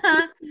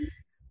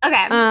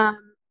 Okay.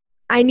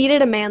 I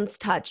needed a man's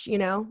touch, you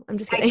know? I'm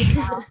just kidding.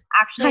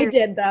 Actually, I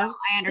did though.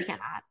 I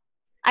understand that.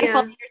 I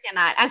fully understand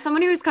that. As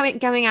someone who's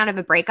coming out of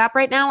a breakup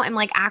right now, I'm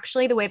like,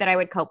 actually, the way that I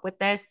would cope with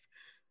this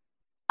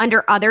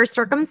under other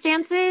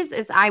circumstances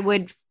is I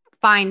would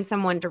find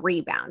someone to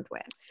rebound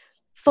with.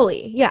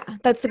 Fully. Yeah.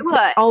 That's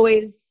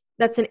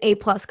an A+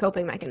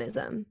 coping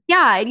mechanism.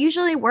 Yeah, it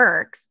usually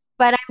works,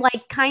 but I'm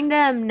like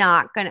I'm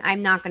not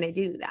gonna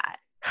do that.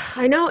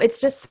 I know,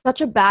 it's just such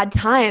a bad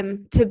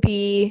time to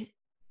be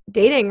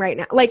dating right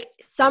now. Like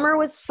summer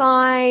was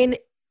fine.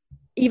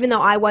 Even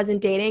though I wasn't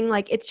dating,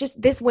 like, it's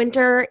just this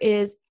winter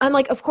I'm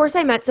like, of course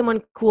I met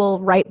someone cool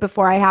right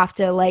before I have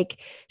to like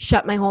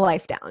shut my whole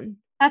life down.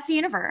 That's the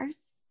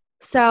universe.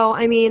 So,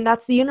 I mean,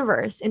 that's the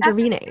universe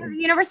intervening. The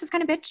universe is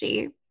kind of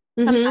bitchy.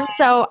 Mm-hmm.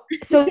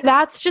 So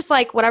that's just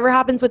like whatever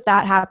happens with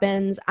that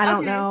happens. I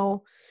don't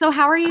know. So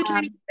how are you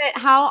trying to keep it?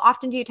 How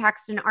often do you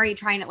text and are you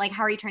trying to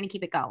how are you trying to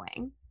keep it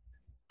going?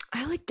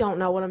 I like don't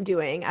know what I'm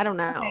doing. I don't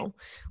know. Okay.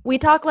 We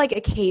talk like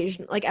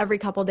like every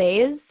couple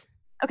days.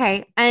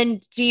 Okay.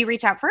 And do you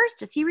reach out first?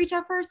 Does he reach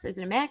out first? Is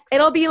it a mix?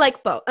 It'll be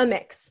like both, a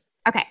mix.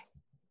 Okay.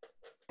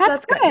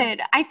 That's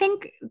good. I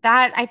think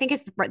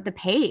is the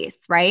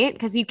pace, right?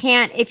 Because you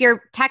can't, if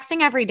you're texting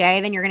every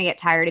day, then you're going to get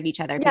tired of each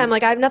other. Yeah. I'm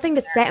like, I have nothing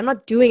to say. I'm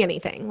not doing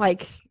anything.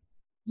 Like,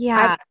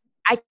 yeah,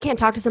 I can't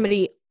talk to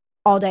somebody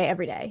all day,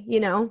 every day, you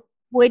know?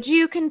 Would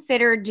you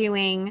consider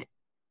doing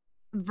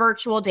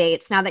virtual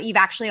dates now that you've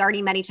actually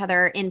already met each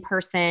other in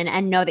person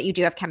and know that you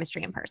do have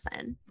chemistry in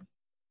person?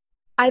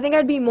 I think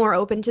I'd be more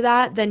open to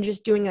that than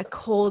just doing a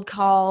cold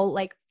call,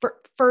 like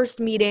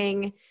first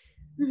meeting.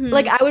 Mm-hmm.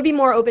 Like I would be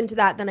more open to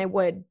that than I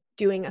would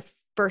doing a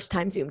first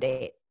time Zoom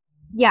date.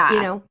 Yeah.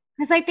 You know?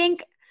 Because I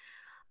think,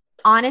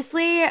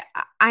 honestly,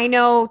 I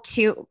know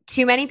too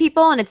many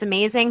people, and it's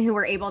amazing, who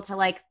were able to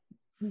like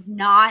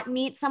not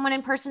meet someone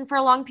in person for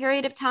a long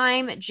period of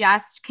time,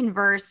 just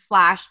converse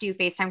 / do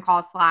FaceTime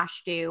calls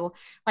 / do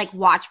like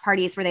watch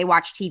parties where they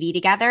watch TV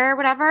together or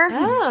whatever.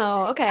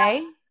 Oh,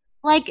 okay.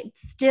 Like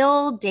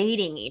still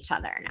dating each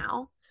other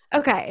now.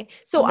 Okay.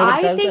 So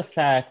it does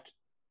affect,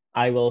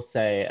 I will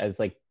say, as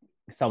like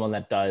someone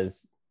that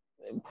does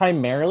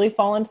primarily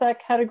fall into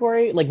that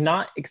category, like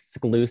not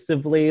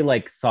exclusively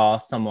like saw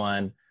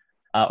someone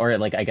or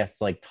like, I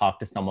guess like talk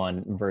to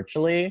someone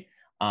virtually.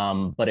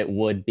 But it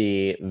would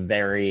be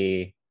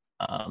very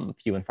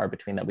few and far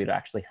between that we'd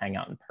actually hang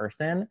out in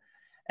person.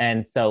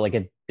 And so like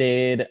it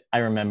did, I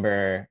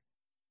remember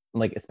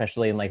like,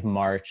 especially in like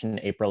March and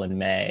April and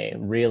May,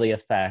 really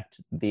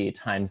affect the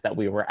times that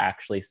we were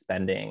actually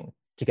spending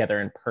together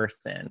in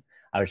person.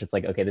 I was just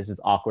like, okay, this is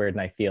awkward.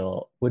 And I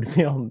would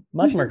feel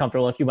much more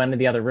comfortable if you went into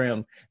the other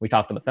room, we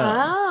talked on the phone.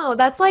 Oh,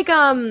 that's like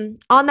on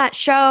that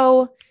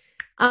show,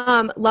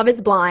 Love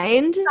is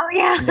Blind. Oh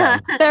yeah.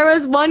 There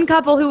was one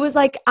couple who was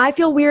like, I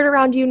feel weird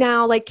around you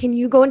now. Like, can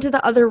you go into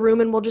the other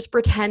room and we'll just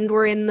pretend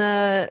we're in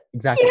the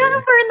exactly.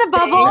 Yeah, we're in the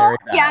bubble.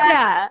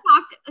 Yeah.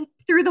 Talk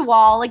through the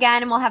wall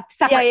again and we'll have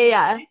separate.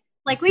 Yeah.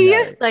 Like we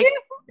used like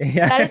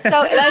yeah. that is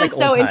like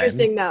so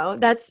interesting though.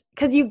 That's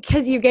because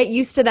you get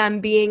used to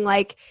them being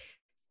like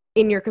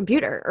in your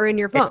computer or in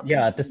your phone.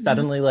 To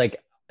suddenly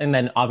like, and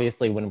then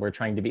obviously when we're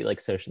trying to be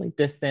like socially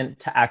distant,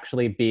 to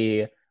actually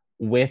be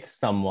with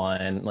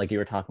someone, like you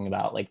were talking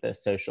about, like the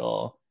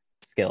social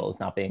skills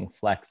not being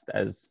flexed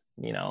as,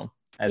 you know,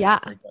 as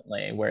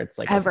frequently, where it's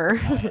like ever.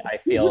 I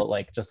feel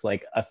like just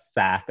like a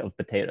sack of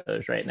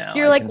potatoes right now.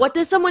 You're like, what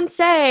does someone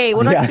say?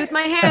 What do I do with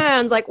my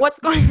hands? Like, what's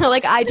going on?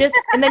 Like,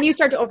 and then you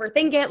start to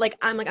overthink it. Like,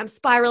 I'm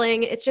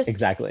spiraling. It's just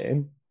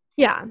exactly.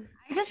 Yeah.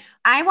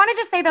 I want to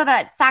just say though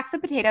that sacks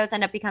of potatoes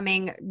end up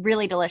becoming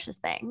really delicious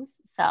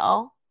things.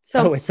 So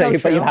So, but you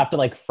true. have to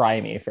like fry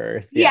me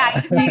first.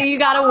 Yeah, you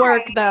gotta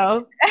work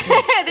though.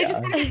 They're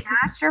just gonna be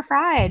mashed or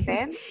fried,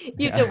 babe.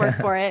 You have to work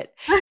for it.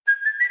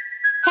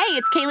 Hey,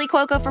 it's Kaylee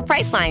Cuoco for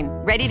Priceline.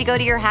 Ready to go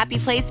to your happy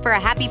place for a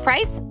happy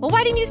price? Well,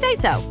 why didn't you say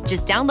so?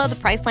 Just download the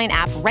Priceline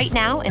app right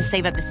now and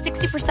save up to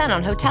 60%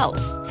 on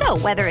hotels. So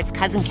whether it's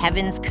Cousin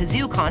Kevin's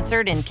Kazoo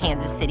Concert in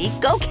Kansas City,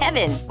 go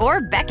Kevin,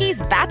 or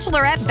Becky's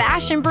Bachelorette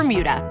Bash in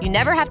Bermuda, you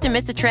never have to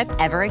miss a trip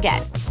ever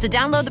again. So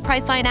download the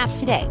Priceline app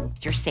today.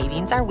 Your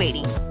savings are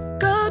waiting.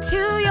 Go to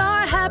your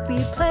happy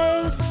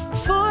place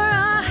for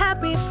a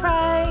happy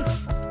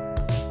price.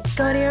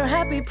 Go to your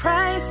happy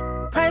price,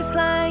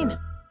 Priceline.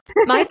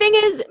 My thing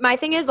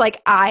is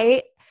like,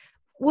 I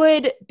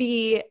would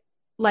be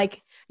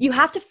like,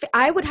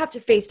 I would have to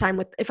FaceTime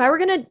with, if I were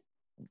going to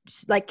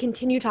like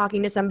continue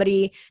talking to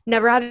somebody,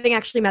 never having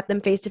actually met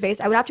them face to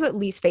face, I would have to at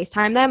least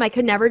FaceTime them. I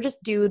could never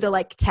just do the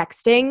like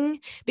texting,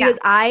 because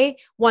I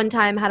one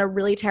time had a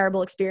really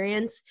terrible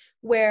experience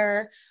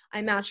where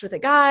I matched with a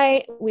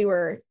guy. We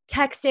were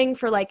texting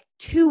for like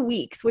 2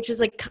 weeks, which is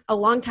like a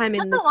long time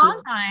in this. That's a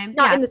long time.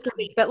 Not in this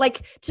case, but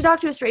like to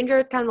talk to a stranger,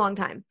 it's kind of a long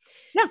time.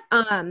 Yeah.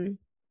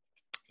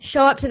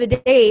 Show up to the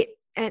date,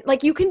 and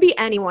like, you can be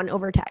anyone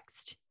over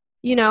text,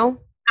 you know?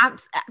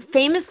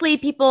 Famously,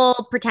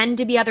 people pretend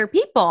to be other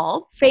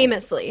people.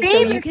 Famously. So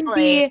you can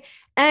be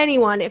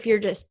anyone if you're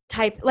just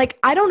like,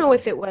 I don't know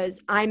if it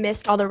was I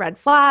missed all the red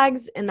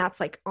flags and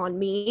that's like on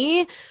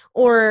me,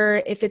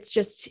 or if it's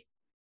just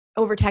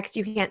over text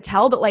you can't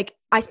tell, but like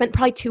I spent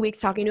probably 2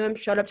 weeks talking to him,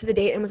 showed up to the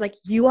date and was like,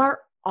 you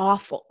are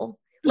awful.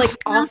 Like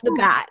off the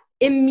bat.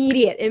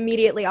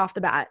 Immediately off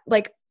the bat.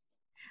 Like,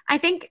 I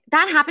think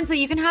that happens so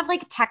you can have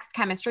like text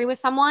chemistry with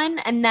someone,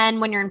 and then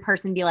when you're in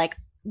person be like,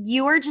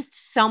 you are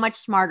just so much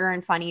smarter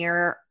and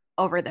funnier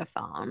over the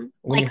phone.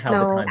 When like, you have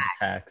the time to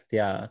text,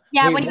 Yeah,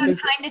 Wait, when you have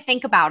time to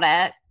think about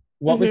it.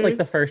 What was like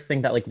the first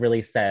thing that like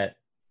really set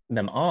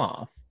them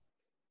off?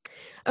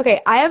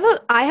 Okay, I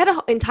had an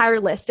entire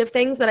list of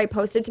things that I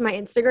posted to my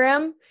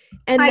Instagram,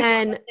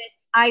 and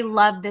I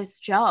love this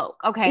joke.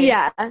 Okay,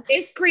 yeah,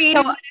 this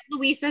created one of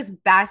Luisa's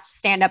best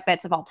stand-up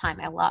bits of all time.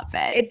 I love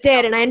it. It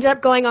did, and I ended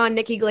up going on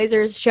Nikki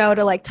Glazer's show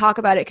to like talk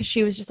about it because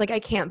she was just like, I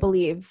can't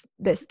believe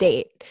this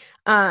date.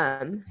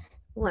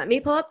 Let me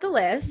pull up the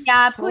list.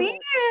 Yeah, please.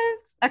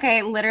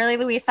 Okay, literally,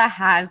 Luisa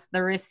has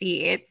the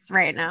receipts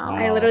right now.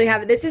 I literally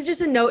have it. This is just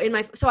a note in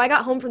my. So I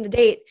got home from the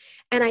date,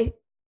 and I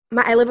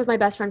live with my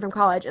best friend from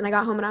college, and I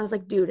got home and I was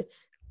like, dude,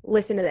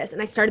 listen to this.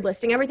 And I started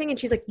listing everything, and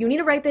she's like, you need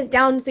to write this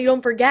down so you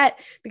don't forget,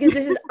 because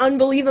this is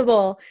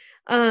unbelievable.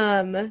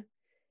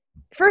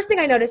 First thing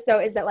I noticed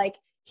though is that like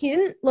he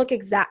didn't look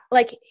exact.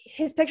 Like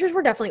his pictures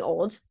were definitely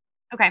old.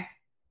 Okay.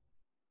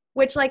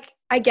 Which like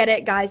I get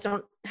it, guys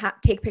don't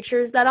take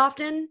pictures that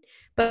often,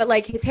 but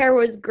like his hair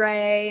was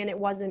gray and it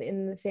wasn't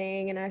in the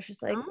thing, and I was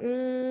just like,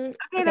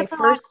 okay, that's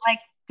first. Like,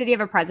 did he have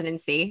a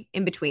presidency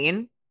in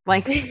between?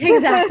 Like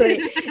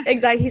exactly.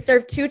 He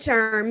served 2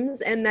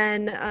 terms, and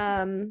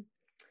then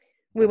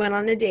we went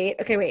on a date.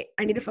 Okay, wait,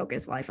 I need to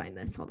focus while I find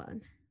this. Hold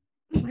on.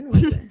 When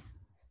was this?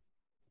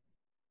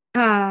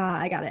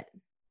 I got it.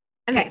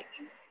 Okay.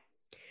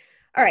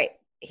 All right.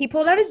 He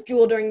pulled out his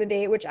jewel during the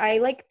date, which I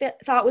like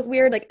thought was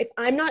weird. Like, if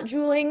I'm not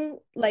jeweling,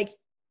 like,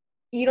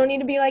 you don't need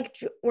to be like,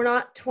 we're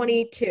not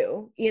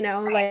 22, you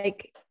know,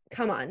 like,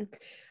 come on.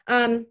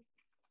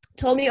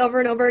 Told me over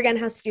and over again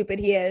how stupid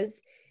he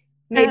is.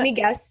 Made me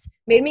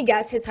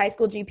guess his high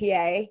school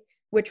GPA,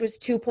 which was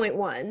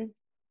 2.1.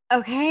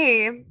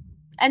 Okay.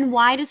 And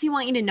why does he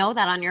want you to know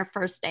that on your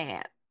first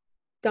date?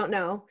 Don't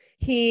know.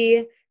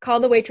 He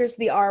called the waitress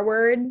the R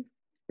word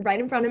right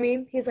in front of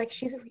me. He's like,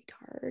 she's a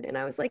retard. And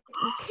I was like,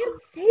 you can't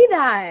say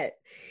that.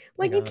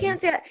 Like, you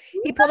can't say that.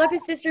 He pulled up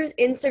his sister's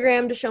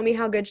Instagram to show me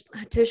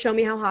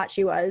how hot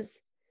she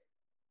was.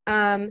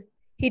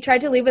 He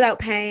tried to leave without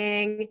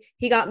paying.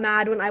 He got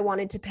mad when I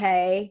wanted to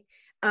pay.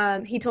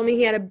 He told me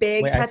he had a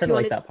big tattoo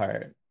on his... that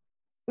part.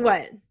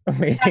 What?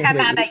 I got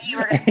mad that you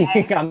were going to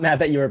pay. He got mad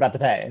that you were about to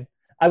pay.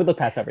 I would look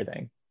past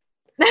everything.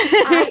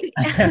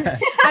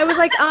 I was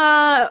like,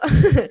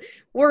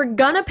 we're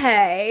gonna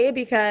pay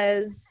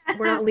because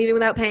we're not leaving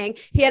without paying.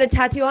 He had a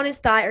tattoo on his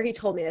thigh, or he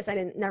told me this.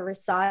 I never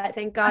saw it,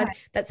 thank God. Okay.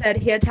 That said,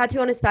 he had a tattoo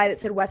on his thigh that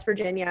said West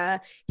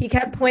Virginia. He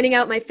kept pointing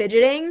out my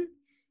fidgeting.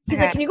 He's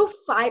like, can you go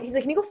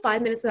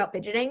 5 minutes without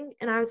fidgeting?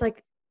 And I was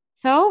like,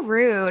 so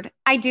rude.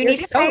 I do need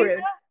to say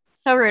rude.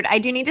 So rude. I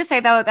do need to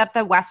say, though, that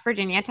the West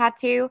Virginia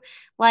tattoo,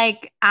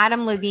 like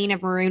Adam Levine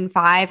of Maroon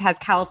 5 has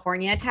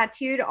California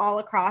tattooed all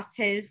across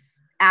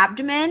his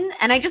abdomen.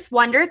 And I just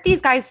wonder if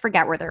these guys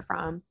forget where they're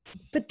from.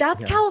 But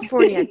that's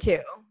California,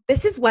 too.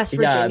 This is West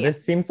Virginia. Yeah,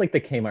 this seems like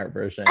the Kmart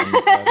version.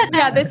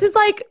 Yeah, this is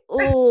like,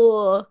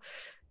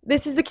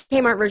 this is the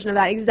Kmart version of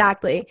that.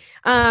 Exactly.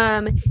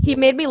 He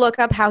made me look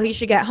up how he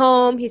should get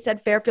home. He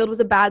said Fairfield was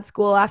a bad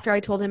school after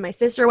I told him my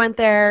sister went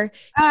there.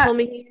 He told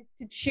me he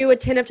to chew a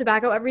tin of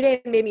tobacco every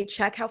day and made me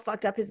check how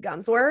fucked up his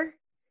gums were.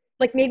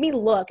 Like, made me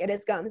look at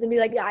his gums and be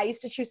like, yeah, I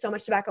used to chew so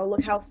much tobacco.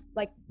 Look how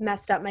like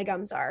messed up my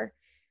gums are.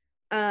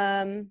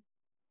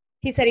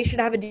 He said he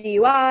should have a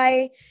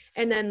DUI,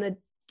 and then the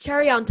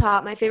cherry on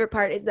top, my favorite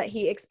part is that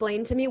he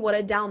explained to me what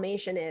a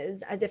Dalmatian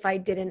is as if I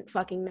didn't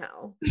fucking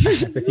know.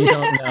 As if you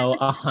don't know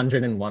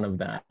 101 of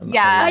them.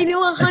 Yeah. I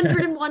know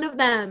 101 of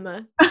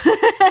them.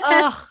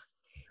 Ugh.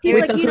 He's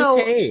Wait, like, so you who know,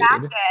 paid?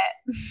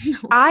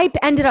 I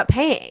ended up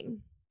paying.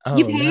 Oh,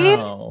 You paid?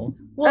 no.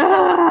 Well,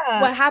 so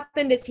Ugh. what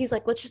happened is he's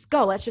like, let's just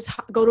go. Let's just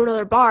go to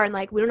another bar. And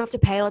like, we don't have to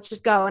pay. Let's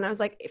just go. And I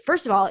was like,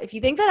 first of all, if you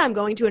think that I'm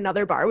going to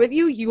another bar with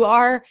you, you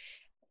are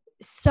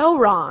so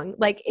wrong.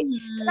 Like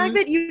the fact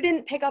that you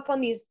didn't pick up on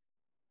me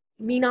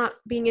not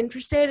being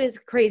interested is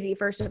crazy,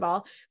 first of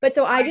all. But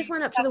so I just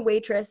went up to the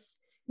waitress.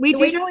 We The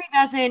do waitress- know he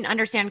doesn't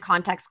understand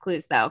context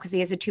clues though, because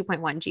he has a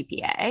 2.1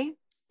 GPA.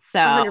 So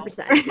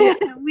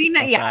 100%. we know,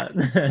 Stop yeah,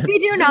 that. we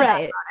do know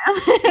Right.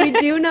 that. We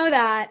do know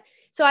that.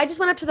 So I just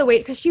went up to the wait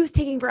because she was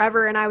taking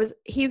forever, and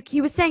he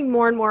was saying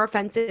more and more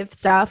offensive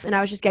stuff, and I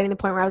was just getting to the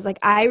point where I was like,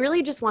 I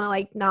really just want to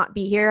like not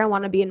be here. I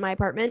want to be in my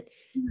apartment.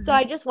 So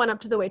I just went up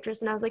to the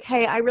waitress and I was like,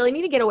 hey, I really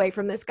need to get away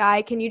from this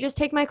guy. Can you just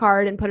take my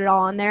card and put it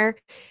all on there?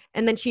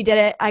 And then she did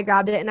it. I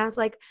grabbed it and I was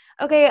like,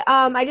 okay,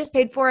 I just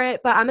paid for it,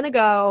 but I'm gonna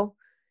go.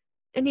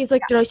 And he's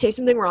like, did I say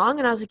something wrong?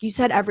 And I was like, you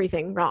said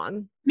everything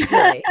wrong.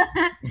 Really.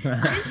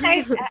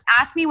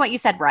 Ask me what you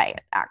said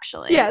right,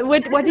 actually. Yeah.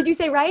 What did you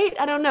say right?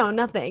 I don't know.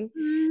 Nothing.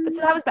 But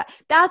so that was bad.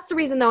 That's the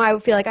reason though I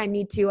would feel like I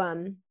need to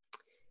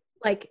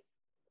like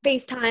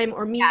FaceTime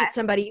or meet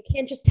somebody. You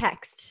can't just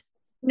text.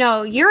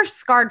 No, you're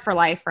scarred for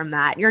life from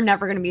that. You're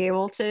never going to be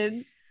able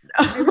to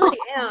I really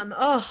am.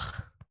 Ugh.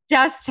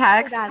 just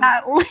text.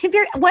 bad. What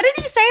did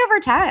he say over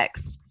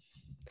text?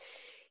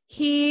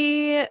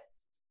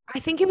 I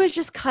think it was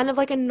just kind of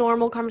like a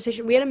normal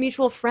conversation. We had a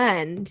mutual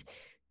friend,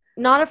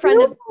 not a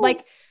friend of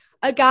like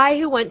a guy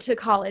who went to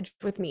college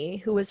with me,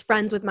 who was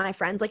friends with my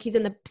friends. Like he's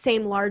in the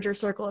same larger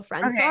circle of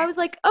friends. So Okay. I was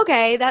like,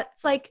 okay,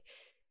 that's like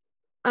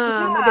a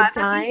good that's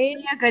sign.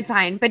 usually a good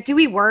sign. But do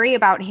we worry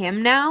about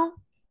him now?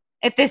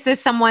 If this is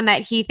someone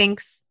that he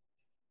thinks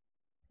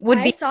would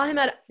I be saw him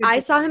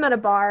at a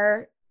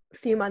bar a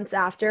few months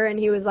after, and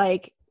he was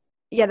like,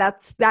 yeah,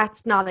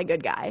 that's not a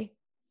good guy.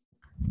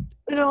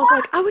 And I was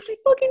like, I wish I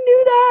fucking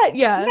knew that.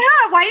 Yeah.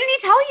 Yeah, why didn't he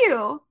tell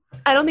you?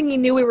 I don't think he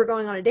knew we were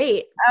going on a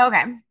date.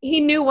 Okay. He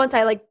knew once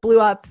I like blew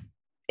up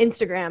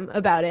Instagram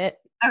about it.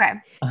 Okay.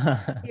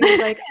 He was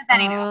like, Then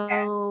he knew,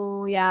 okay.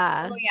 oh,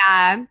 yeah. Oh,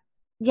 yeah.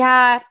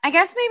 Yeah. I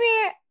guess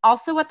maybe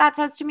also what that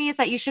says to me is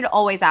that you should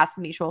always ask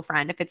the mutual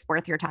friend if it's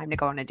worth your time to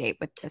go on a date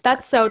with this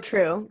That's so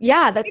true.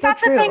 Yeah, that's so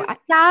That's the true. thing.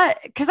 Yeah,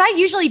 because I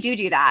usually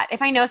do that.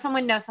 If I know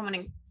someone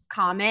in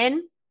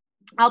common,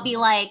 I'll be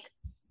like,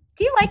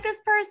 do you like this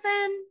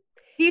person?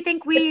 Do you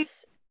think we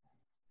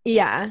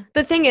Yeah.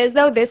 The thing is,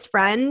 though, this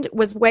friend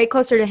was way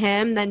closer to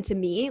him than to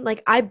me.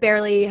 Like, I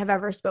barely have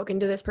ever spoken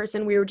to this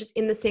person. We were just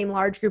in the same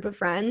large group of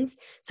friends.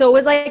 So it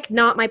was, like,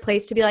 not my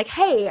place to be like,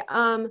 hey,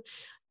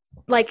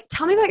 like,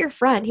 tell me about your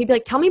friend. He'd be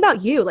like, tell me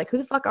about you. Like, who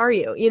the fuck are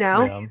you? You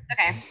know? Yeah.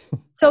 Okay,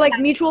 So, like,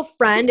 mutual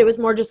friend, it was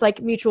more just,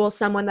 like, mutual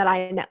someone that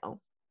I know.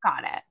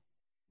 got it.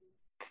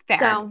 Fair.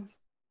 So,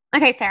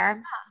 Okay,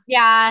 fair.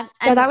 Yeah.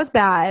 yeah, that was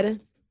bad.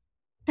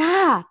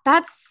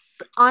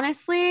 That's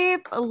honestly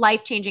a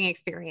life-changing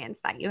experience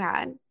that you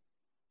had.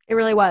 It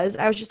really was.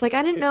 I was just like,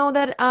 I didn't know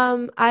that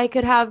I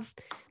could have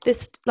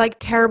this, like,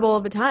 terrible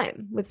of a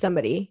time with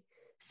somebody.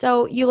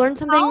 So you learn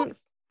something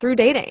through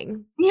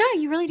dating. Yeah,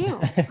 you really do.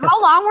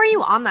 How long were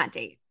you on that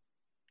date?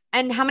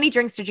 And how many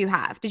drinks did you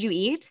have? Did you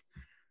eat?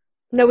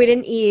 No, we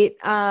didn't eat.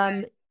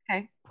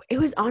 Okay. It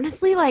was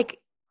honestly like,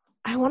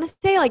 I want to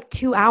say like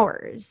 2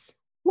 hours,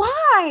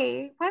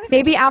 Why? Why was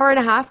maybe it hour and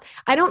a half.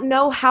 I don't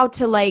know how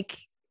to like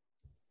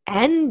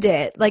end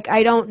it. Like,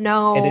 I don't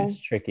know. It is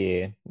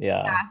tricky.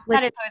 Yeah. Yeah,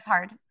 Like- that is always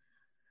hard.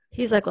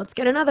 He's like, let's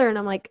get another. And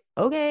I'm like,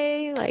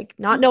 okay. Like,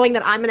 not knowing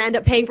that I'm going to end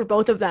up paying for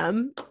both of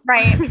them.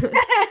 Right.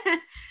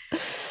 I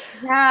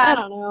Yeah.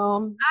 don't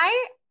know.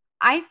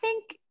 I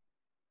think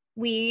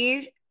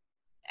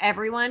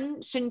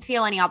everyone shouldn't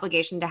feel any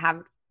obligation to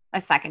have a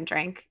second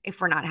drink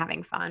if we're not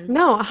having fun.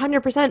 No,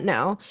 100%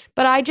 no.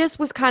 But I just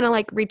was kind of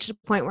like reached a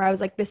point where I was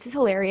like, this is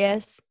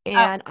hilarious.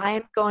 And I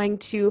am going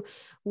to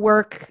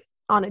work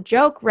on a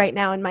joke right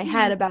now in my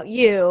head about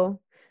you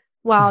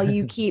while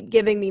you keep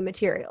giving me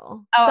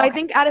material. Oh, So I okay.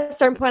 think at a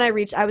certain point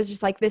I was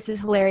just like, this is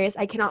hilarious.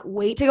 I cannot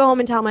wait to go home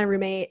and tell my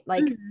roommate.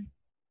 Like,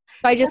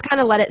 so I just kind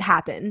of let it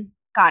happen.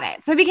 Got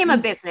it. So it became a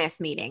business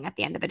meeting at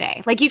the end of the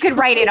day. Like you could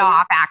write it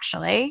off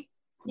actually.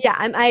 Yeah,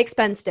 I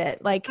expensed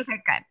it. Like, Okay,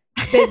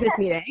 good. business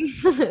meeting.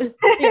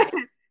 Yeah,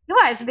 It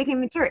was. It became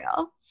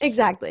material.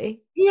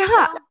 exactly.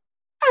 Yeah.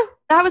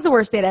 That was the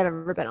worst date I've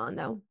ever been on,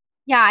 though.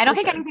 Yeah. I don't For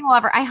think sure. anything will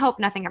ever, I hope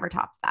nothing ever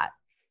tops that.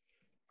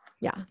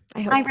 Yeah,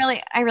 I hope. I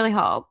really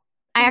hope.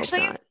 I hope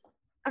actually, not.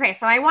 okay.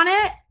 So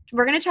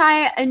we're going to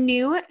try a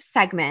new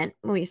segment,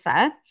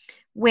 Louisa,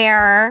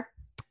 where,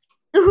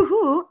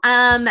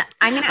 I'm going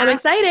to I'm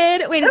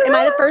excited. Wait, am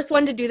I the first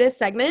one to do this You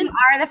segment?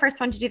 are the first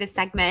one to do this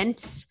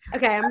segment.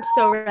 Okay, I'm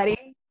so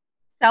ready.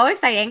 So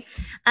exciting.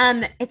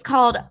 It's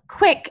called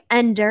Quick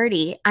and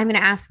Dirty. I'm going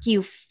to ask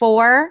you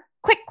 4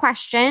 quick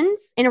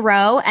questions in a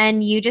row,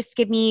 and you just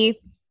give me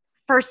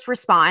first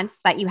response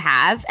that you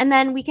have, and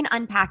then we can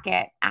unpack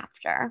it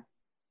after.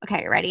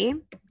 Okay, ready?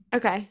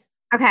 Okay.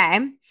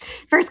 Okay.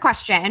 First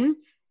question.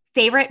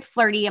 Favorite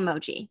flirty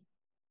emoji?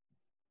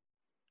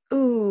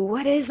 Ooh,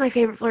 what is my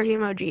favorite flirty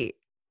emoji?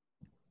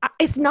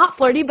 It's not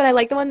flirty, but I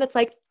like the one that's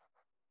like,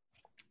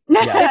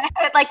 Yes.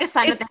 Like the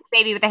son with the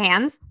baby with the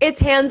hands?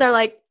 its hands are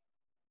like,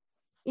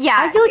 Yeah.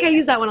 I feel like I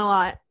use that one a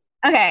lot.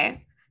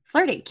 Okay.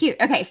 Flirty. Cute.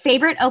 Okay.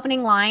 Favorite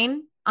opening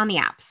line on the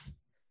apps?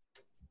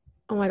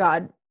 Oh my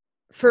God.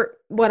 For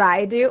what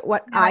I do,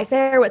 what I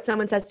say or what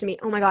someone says to me.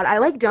 Oh my God.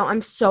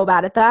 I'm so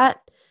bad at that.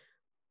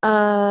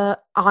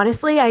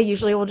 Honestly, I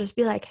usually will just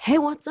be like, hey,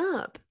 what's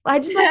up? I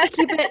just like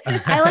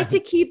to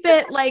keep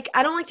it, like,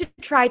 I don't like to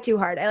try too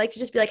hard. I like to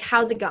just be like,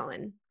 how's it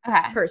going?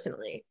 Okay.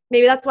 Personally.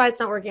 Maybe that's why it's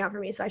not working out for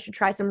me. So I should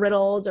try some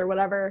riddles or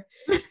whatever.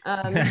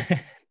 But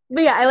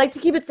yeah, I like to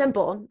keep it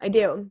simple. I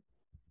do.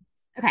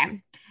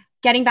 Okay.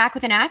 Getting back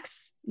with an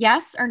ex?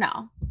 Yes or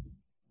no?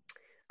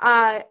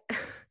 I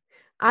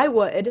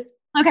would.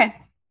 Okay.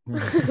 You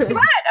would.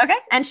 Okay.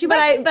 And she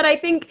would. But I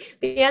think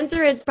the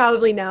answer is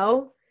probably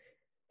no.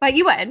 But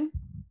you would.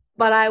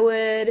 But I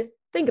would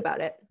think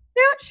about it.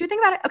 No, she would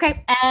think about it.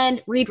 Okay.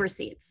 And read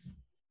receipts.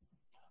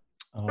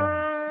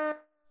 Oh.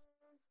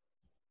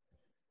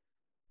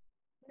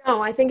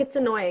 No, I think it's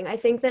annoying. I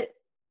think that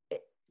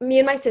me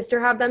and my sister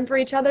have them for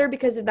each other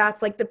because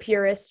that's like the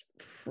purest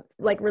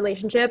like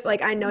relationship.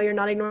 Like, I know you're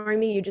not ignoring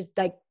me. You just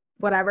like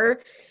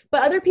whatever.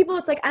 But other people,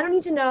 it's like, I don't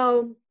need to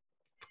know.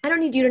 I don't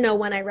need you to know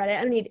when I read it.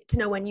 I don't need to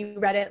know when you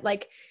read it.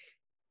 Like,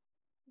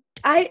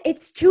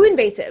 it's too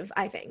invasive,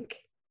 I think.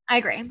 I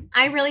agree.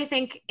 I really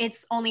think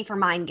it's only for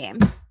mind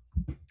games.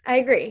 I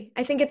agree.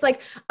 I think it's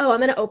like, oh, I'm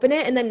going to open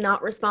it and then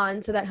not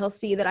respond so that he'll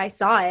see that I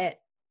saw it.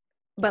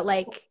 But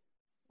like,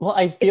 well,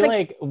 I feel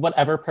like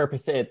whatever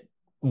purpose it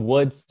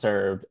would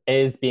serve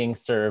is being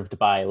served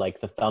by like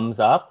the thumbs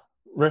up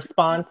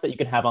response that you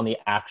could have on the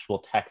actual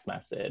text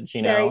message,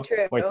 you know? Very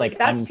true. Where it's like,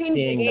 That's I'm changed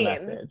the seeing the game.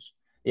 message.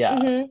 Yeah.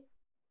 Mm-hmm.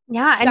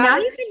 Yeah. And now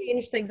you can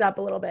change things up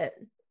a little bit.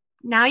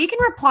 Now you can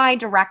reply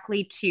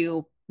directly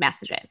to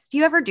messages. Do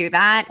you ever do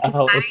that?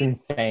 Oh, it's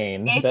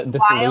insane. It's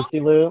this wild.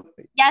 loop-de-loop.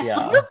 Yes, Yeah.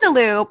 the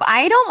loop-de-loop.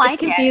 I don't like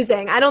it's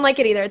confusing. I don't like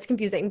it either. It's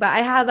confusing. But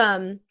I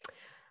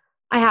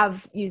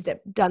have used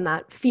it, done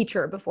that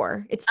feature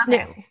before. It's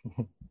new.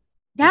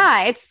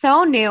 Yeah, it's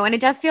so new. And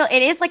it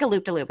is like a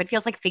loop-de-loop. It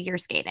feels like figure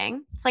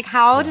skating. It's like,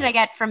 how did I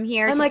get from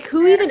here I'm to like,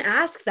 who even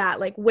asked that?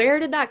 Like, where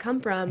did that come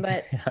from?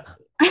 But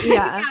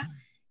yeah.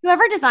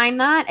 Whoever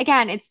designed that,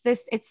 again, it's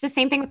the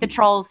same thing with the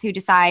trolls who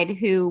decide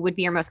who would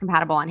be your most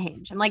compatible on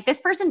Hinge. I'm like, this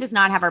person does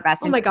not have our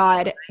best. Oh my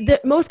God. The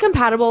most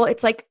compatible.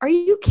 It's like, are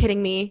you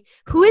kidding me?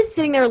 Who is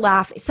sitting there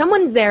laughing?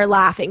 Someone's there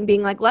laughing,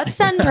 being like, let's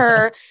send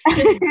her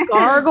just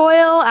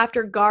gargoyle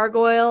after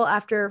gargoyle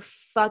after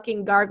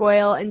fucking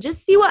gargoyle and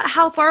just see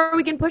how far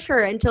we can push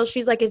her until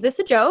she's like, is this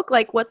a joke?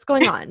 Like, what's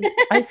going on?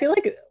 I feel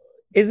like,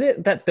 is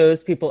it that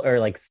those people are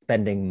like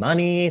spending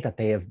money, that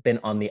they have been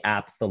on the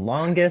apps the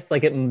longest?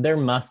 Like there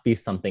must be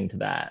something to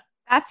that.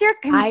 That's your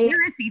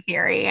conspiracy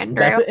theory,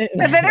 Andrew.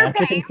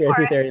 That's a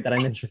conspiracy theory that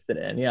I'm interested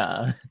in.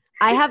 Yeah.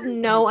 I have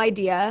no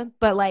idea,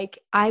 but like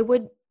I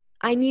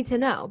need to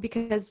know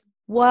because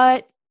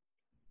what?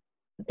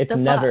 It's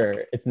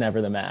never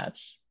the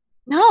match.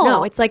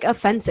 No, it's like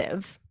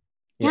offensive.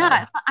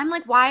 Yeah. So I'm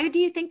like, why do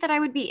you think that I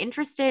would be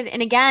interested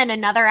in, again,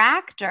 another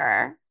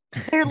actor?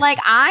 They're like,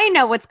 I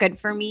know what's good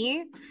for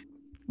me.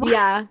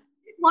 Yeah.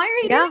 Why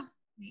are you doing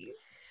me?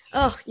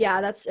 Oh, yeah.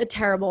 That's a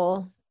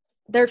terrible.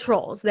 They're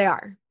trolls. They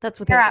are.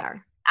 That's what they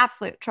are.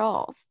 Absolute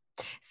trolls.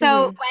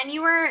 So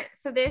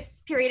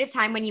this period of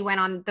time when you went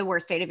on the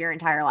worst date of your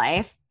entire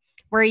life,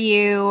 were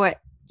you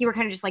were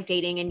kind of just like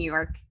dating in New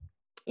York?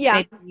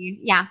 Yeah.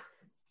 Yeah.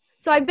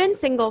 So I've been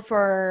single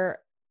for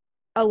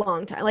a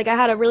long time. Like I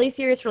had a really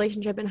serious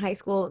relationship in high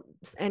school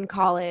and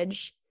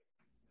college,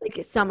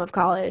 like some of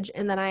college.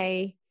 And then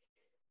I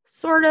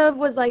sort of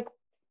was like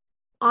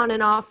on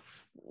and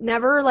off,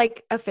 never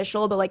like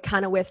official, but like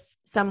kind of with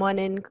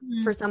someone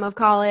for some of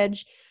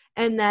college,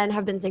 and then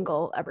have been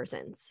single ever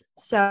since.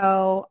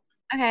 So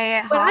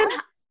okay, but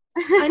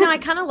I know I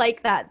kind of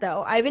like that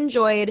though. I've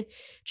enjoyed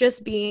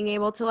just being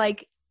able to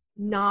like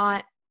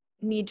not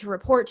need to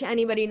report to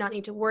anybody, not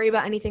need to worry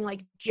about anything,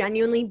 like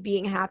genuinely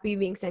being happy,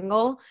 being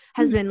single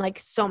has been like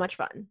so much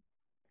fun,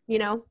 you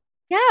know?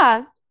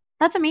 Yeah.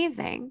 That's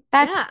amazing.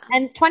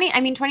 And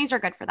 20s are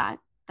good for that.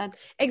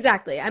 That's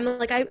exactly. I'm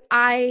like,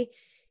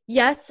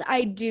 yes,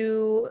 I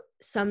do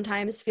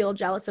sometimes feel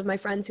jealous of my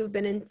friends who've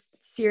been in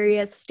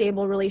serious,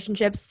 stable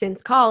relationships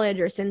since college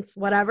or since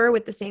whatever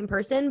with the same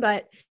person.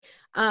 But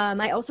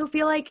I also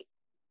feel like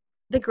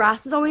the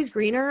grass is always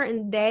greener,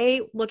 and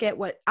they look at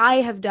what I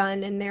have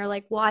done and they're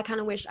like, well, I kind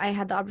of wish I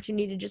had the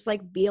opportunity to just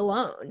like be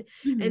alone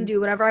and do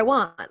whatever I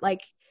want.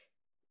 Like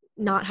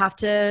not have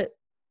to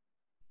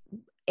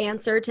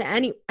answer to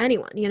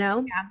anyone, you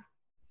know?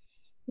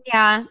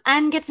 Yeah.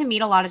 And get to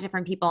meet a lot of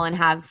different people and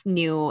have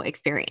new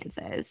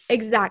experiences.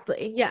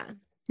 Exactly. Yeah.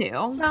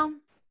 Too. So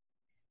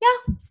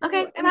Yeah. So,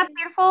 Okay. I That's mean,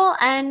 beautiful.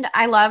 And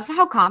I love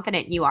how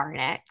confident you are in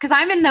it. Cause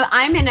I'm in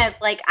a,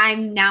 like,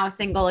 I'm now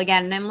single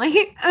again. And I'm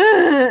like,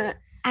 ugh,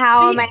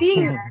 how am I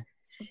here?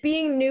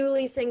 being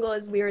newly single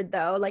is weird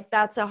though. Like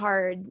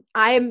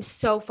I am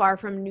so far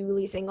from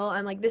newly single.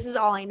 I'm like, this is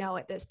all I know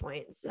at this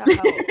point. So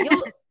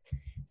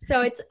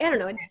it's, I don't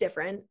know, it's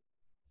different,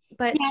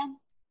 but Yeah.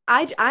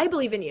 I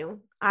believe in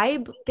you.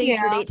 I think your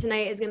Yeah. date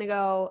tonight is going to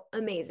go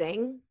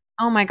amazing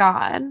Oh my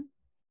God.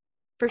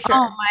 for sure.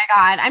 Oh my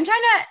God.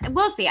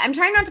 We'll see. I'm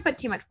trying not to put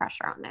too much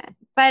pressure on it,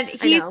 but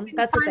I know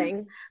that's the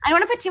thing. I don't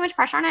want to put too much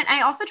pressure on it.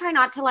 I also try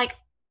not to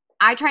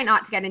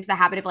get into the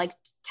habit of like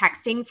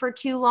texting for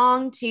too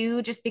long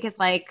too, just because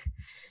like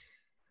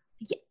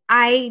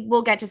I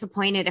will get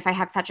disappointed if I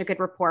have such a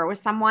good rapport with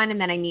someone and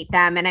then I meet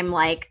them and I'm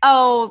like,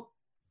 oh,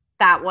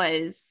 that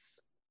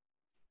wasn't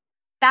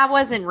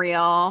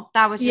real.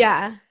 That was just,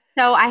 Yeah.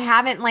 so I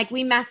haven't, like,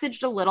 we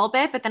messaged a little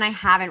bit, but then I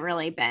haven't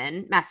really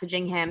been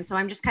messaging him. So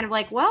I'm just kind of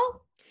like,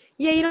 well,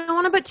 Yeah, you don't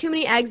want to put too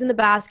many eggs in the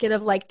basket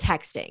of like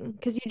texting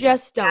because you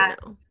just don't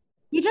know.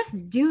 you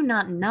just do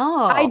not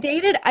know. I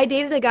dated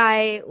a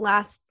guy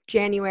last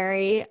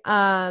January,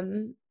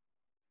 and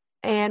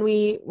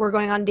we were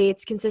going on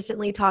dates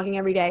consistently, talking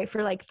every day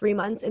for like 4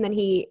 months, and then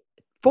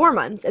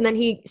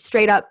he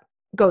straight up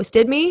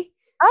ghosted me.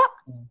 Oh.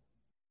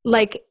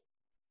 Like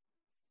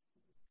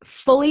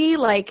fully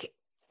like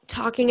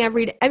talking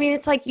every day. I mean,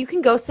 it's like you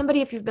can ghost somebody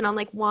if you've been on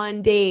like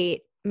one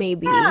date,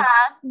 maybe. Yeah,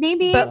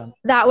 maybe. But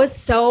that was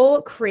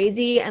so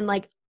crazy and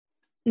like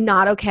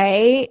not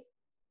okay.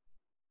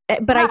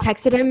 But I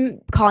texted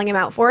him calling him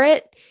out for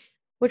it,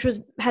 which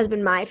has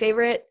been my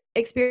favorite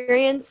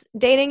experience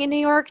dating in New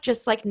York,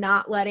 just like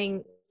not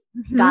letting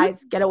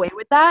guys get away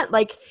with that,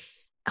 like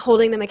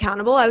holding them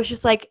accountable. I was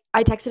just like,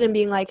 I texted him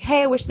being like,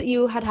 hey, I wish that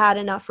you had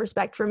enough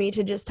respect for me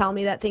to just tell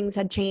me that things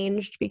had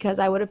changed, because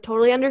I would have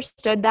totally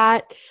understood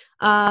that.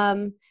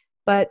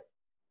 But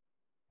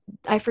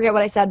I forget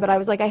what I said, but I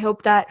was like, I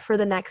hope that for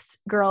the next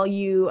girl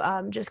you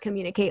just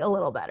communicate a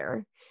little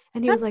better.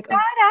 And he was like,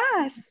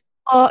 badass.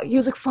 He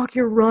was like, fuck,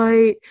 you're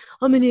right.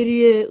 I'm an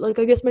idiot. Like,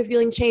 I guess my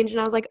feelings changed.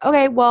 And I was like,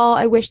 okay, well,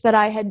 I wish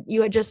that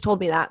you had just told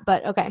me that,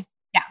 but okay.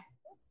 Yeah.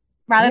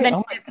 Rather than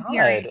oh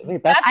disappearing.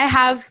 Wait,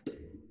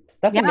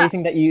 That's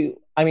amazing that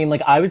I mean,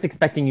 like, I was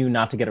expecting you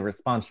not to get a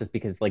response just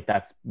because, like,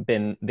 that's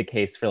been the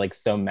case for, like,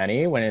 so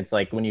many, when it's,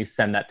 like, when you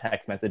send that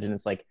text message and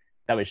it's, like,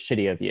 that was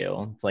shitty of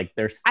you. It's, like,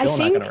 they're still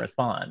not going to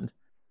respond.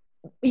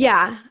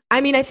 Yeah.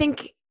 I mean, I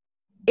think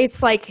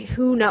it's, like,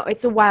 who knows?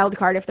 It's a wild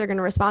card if they're going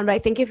to respond. But I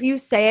think if you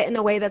say it in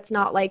a way that's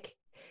not, like,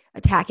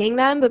 attacking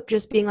them, but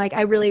just being like,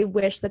 I really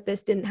wish that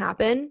this didn't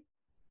happen.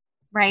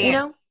 Right. You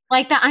know?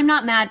 Like that, I'm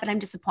not mad, but I'm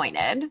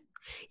disappointed.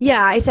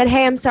 Yeah, I said,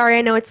 hey, I'm sorry.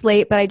 I know it's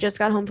late, but I just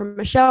got home from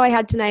a show I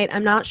had tonight.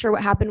 I'm not sure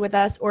what happened with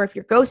us or if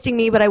you're ghosting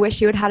me, but I wish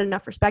you had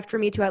enough respect for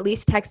me to at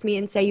least text me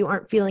and say you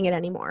aren't feeling it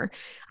anymore.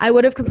 I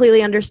would have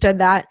completely understood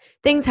that.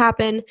 Things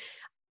happen.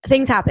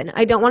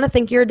 I don't want to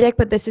think you're a dick,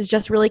 but this is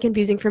just really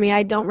confusing for me.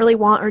 I don't really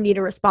want or need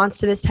a response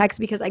to this text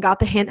because I got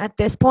the hint at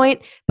this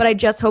point, but I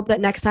just hope that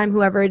next time,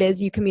 whoever it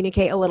is, you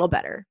communicate a little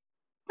better.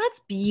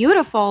 That's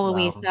beautiful,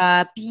 Louisa.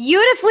 Wow.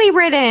 Beautifully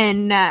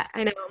written. I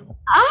know.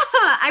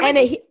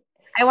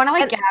 I want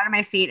to get out of my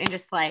seat and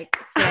just like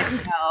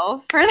stand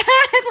no for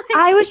that. Like,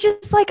 I was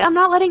just like, I'm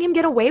not letting him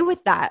get away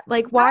with that.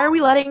 Like, why are we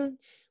letting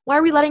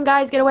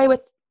guys get away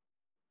with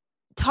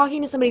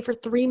talking to somebody for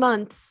 3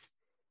 months,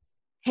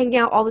 hanging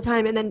out all the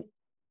time, and then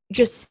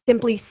just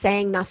simply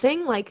saying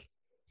nothing? Like,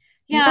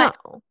 yeah,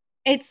 no.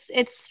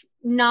 It's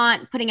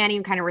not putting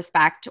any kind of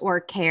respect or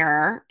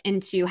care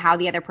into how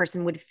the other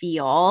person would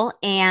feel,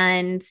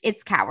 and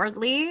it's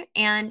cowardly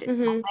and it's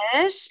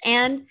selfish,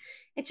 and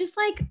it's just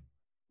like,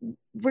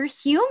 we're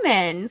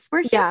humans.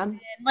 Yeah.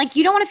 Like,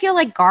 you don't want to feel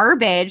like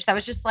garbage that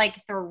was just like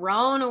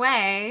thrown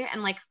away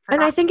and like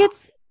forgotten. And I think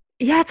it's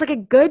like a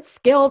good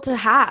skill to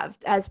have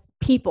as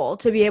people,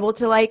 to be able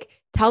to like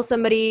tell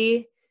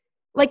somebody,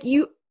 like,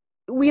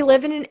 we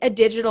live in a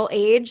digital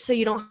age, so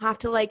you don't have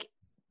to like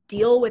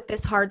deal with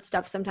this hard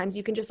stuff. Sometimes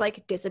you can just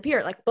like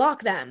disappear, like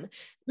block them,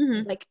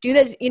 like do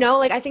this,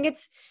 like I think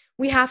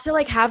we have to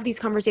like have these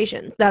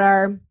conversations that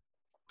are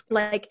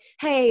like,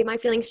 hey, my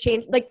feelings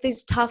change, like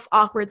these tough,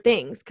 awkward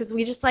things. Because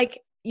we just like,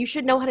 you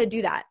should know how to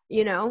do that,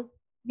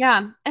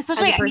 Yeah.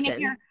 Especially, I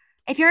mean,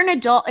 if you're an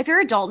adult, if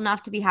you're adult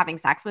enough to be having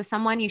sex with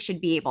someone, you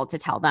should be able to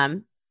tell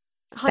them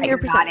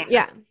 100%.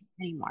 Yeah.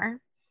 Anymore.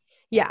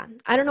 Yeah.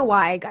 I don't know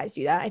why guys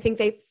do that. I think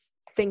they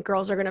think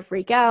girls are going to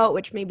freak out,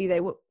 which maybe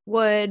they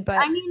would, but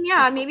I mean,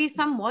 yeah, maybe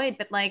some would,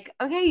 but like,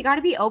 okay, you got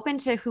to be open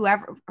to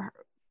whoever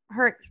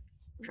her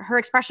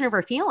expression of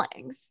her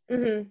feelings.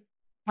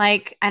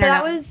 Like, I don't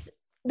know.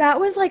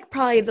 That was like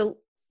probably the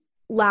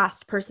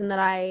last person that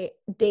I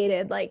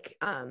dated, like,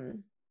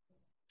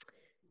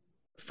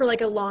 for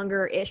like a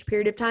longer-ish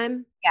period of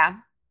time. Yeah.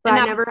 But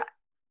I never,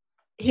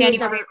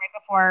 January, right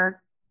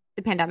before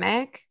the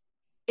pandemic.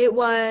 It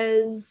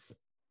was,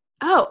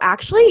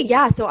 actually,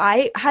 yeah. So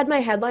I had my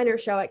headliner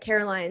show at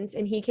Caroline's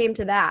and he came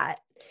to that.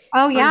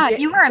 Oh yeah.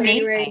 You were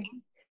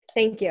amazing.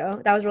 Thank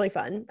you. That was really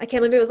fun. I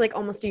can't believe it was like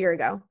almost a year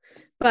ago,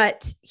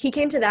 But he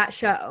came to that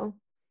show,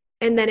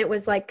 and then it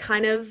was like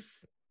kind of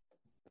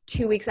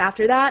 2 weeks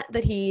after that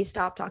he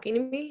stopped talking to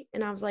me,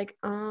 and I was like,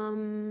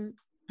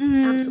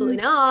 absolutely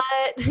not.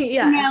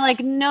 Yeah, like,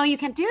 no, you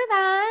can't do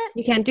that.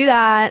 You can't do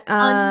that.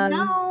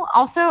 No.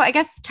 Also, I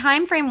guess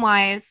time frame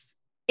wise,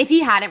 if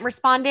he hadn't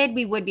responded,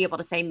 we would be able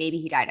to say maybe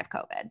he died of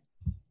COVID.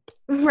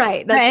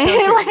 Right. That's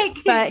so true. Like,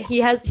 but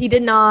he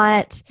did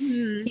not.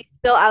 He's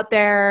still out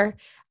there.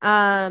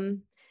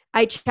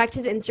 I checked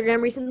his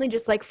Instagram recently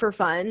just like for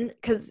fun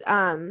because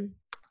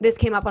this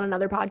came up on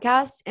another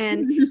podcast,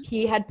 and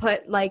he had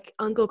put like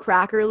Uncle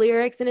Cracker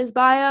lyrics in his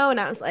bio, and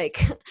I was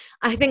like,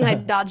 I think I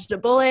dodged a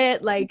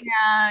bullet. Like,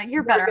 yeah,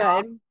 you're better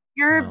off.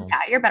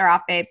 You're better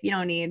off, babe. You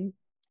don't need.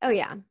 Oh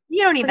yeah,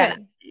 you don't need that.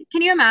 Good.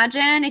 Can you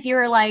imagine if you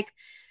were like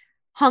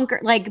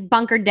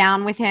bunkered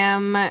down with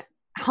him?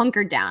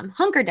 Hunkered down.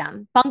 Also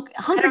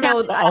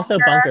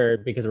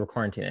bunkered because we're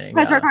quarantining.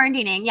 We're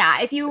quarantining.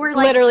 Yeah. If you were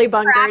like literally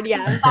bunkered,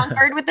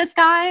 bunkered with this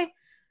guy.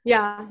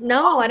 Yeah.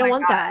 No, I don't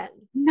want that.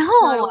 No,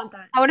 I don't want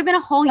that. That would have been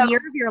a whole year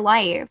of your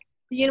life.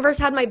 The universe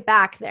had my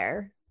back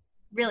there.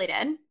 Really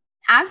did.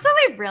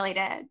 Absolutely really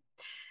did.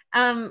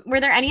 Were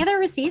there any other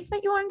receipts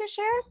that you wanted to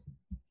share?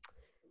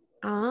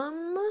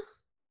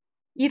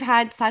 You've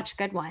had such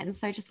good ones,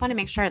 so I just want to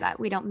make sure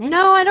that we don't miss.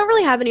 No, I don't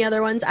really have any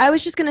other ones. I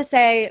was just gonna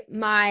say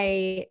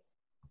my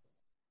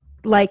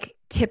like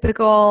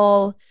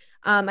typical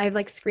I have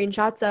like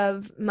screenshots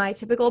of my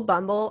typical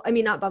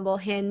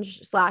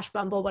Hinge /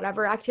 Bumble,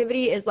 whatever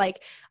activity is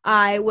like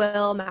I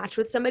will match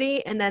with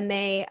somebody and then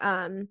they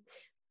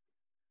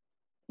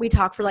we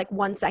talk for like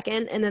 1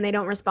 second and then they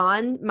don't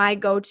respond. My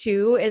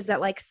go-to is that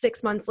like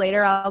 6 months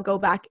later I'll go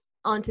back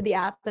onto the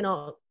app and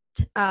I'll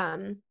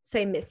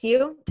say miss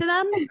you to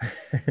them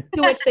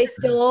to which they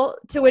still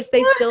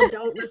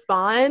don't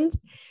respond.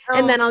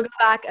 And then I'll go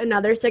back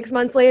another 6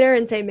 months later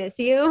and say miss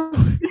you.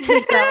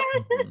 And so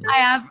I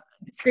have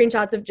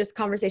screenshots of just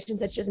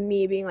conversations that's just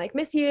me being like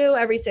miss you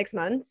every 6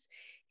 months.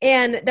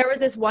 And there was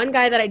this one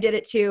guy that I did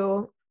it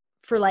to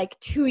for like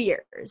 2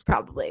 years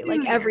probably, like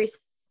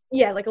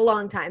like a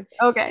long time.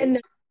 Okay.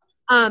 And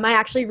I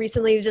actually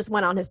recently just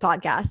went on his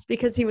podcast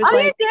because he was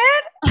you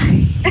did?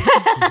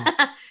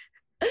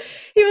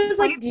 He was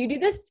like, do you do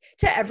this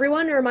to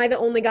everyone or am I the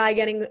only guy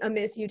getting a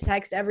miss you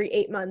text every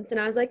 8 months? And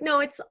I was like,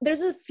 no,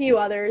 there's a few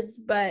others,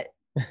 but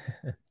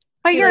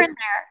you're in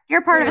there.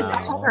 You're part of a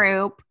special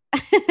group.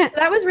 So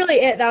that was really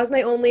it. That was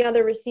my only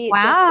other receipt.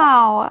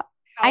 Wow.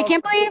 I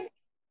can't believe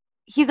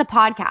he's a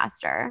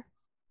podcaster.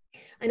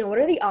 I know. What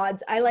are the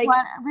odds?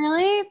 What?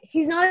 Really?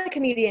 He's not a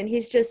comedian.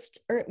 He's just,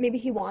 or maybe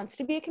he wants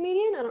to be a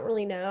comedian. I don't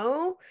really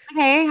know.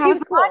 Okay. How was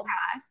the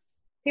podcast?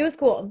 He was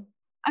cool.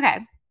 Okay.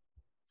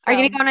 So, are you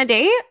going to go on a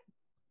date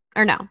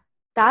or no?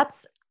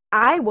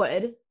 I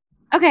would.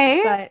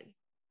 Okay. But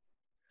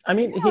I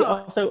mean,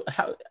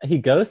 he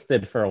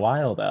ghosted for a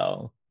while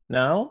though.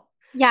 No?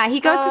 Yeah, he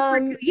ghosted for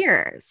 2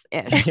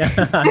 years-ish.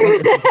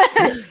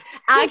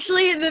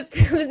 Actually, the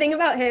thing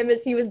about him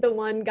is he was the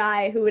one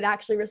guy who would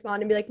actually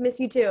respond and be like, miss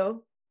you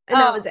too. And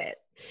that was it.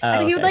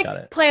 So he would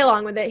like play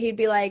along with it. He'd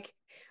be like,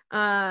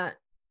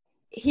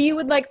 he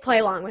would like play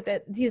along with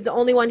it. He's the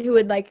only one who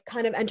would like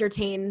kind of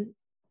entertain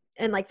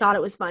and like thought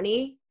it was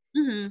funny.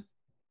 Mm-hmm.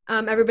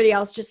 Everybody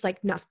else just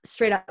like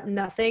straight up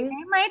nothing.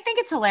 They might think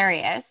it's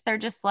hilarious. They're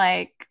just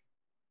like,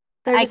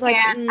 I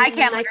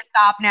can't let her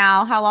stop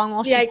now. How long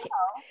will she go?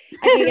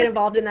 I can't get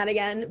involved in that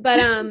again.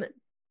 But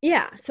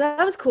yeah, so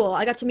that was cool.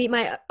 I got to meet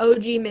my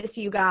OG miss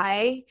you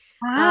guy.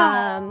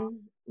 Wow.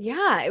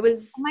 Yeah, it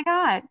was. Oh my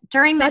God.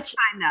 During this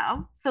time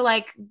though. So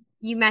like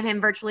you met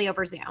him virtually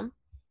over Zoom.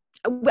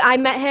 I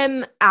met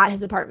him at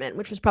his apartment,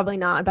 which was probably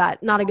not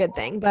a good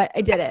thing, but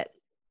I did it.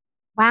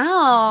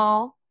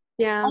 Wow.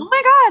 Yeah. Oh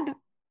my God.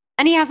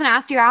 And he hasn't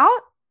asked you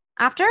out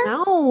after?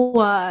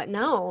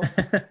 No.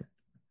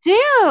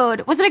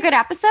 Dude, was it a good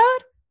episode?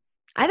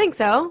 I think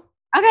so.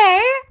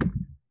 Okay.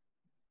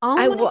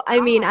 I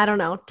mean, I don't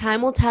know.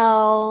 Time will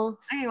tell.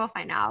 Okay, we'll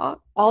find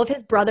out. All of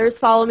his brothers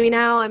follow me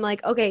now. I'm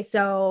like, okay,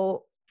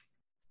 so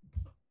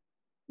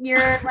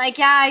you're like,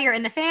 yeah, you're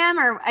in the fam,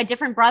 or a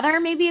different brother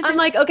maybe. I'm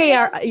like, okay,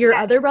 are your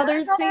other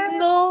brothers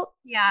single?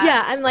 Yeah.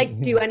 Yeah. I'm like,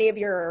 do any of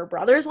your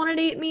brothers want to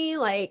date me?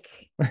 Like,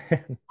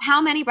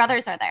 how many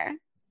brothers are there?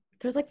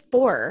 There's like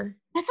 4.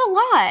 That's a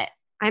lot.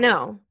 I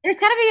know. There's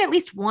got to be at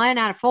least 1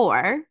 out of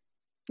 4.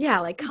 Yeah,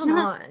 like come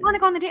on. Want to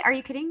go on the date? Are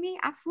you kidding me?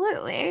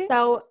 Absolutely.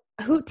 So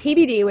who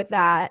TBD with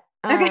that?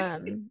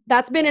 Okay.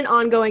 That's been an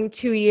ongoing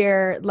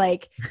 2-year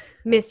like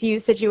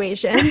misuse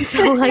situation.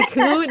 So like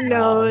who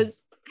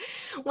knows?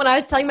 When I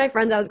was telling my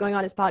friends I was going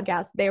on his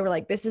podcast, they were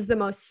like, this is the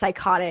most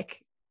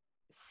psychotic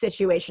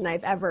situation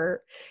I've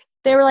ever.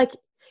 They were like,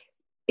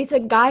 it's a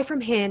guy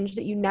from Hinge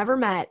that you never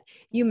met.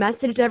 You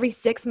messaged every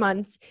 6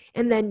 months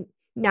and then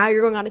now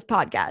you're going on his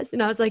podcast.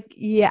 And I was like,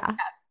 yeah.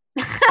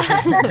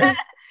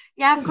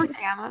 Yeah, of course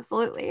I am.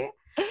 Absolutely.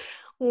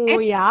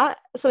 Yeah.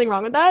 Something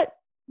wrong with that?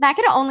 That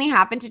could only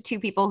happen to 2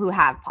 people who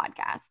have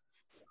podcasts.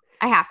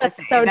 I have to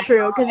say. That's so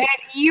true. Because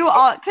you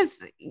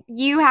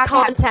have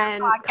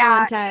content.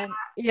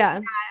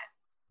 Yeah.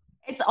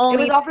 It's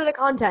only. It was all for the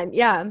content.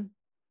 Yeah.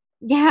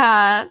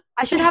 Yeah.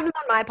 I should have him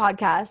on my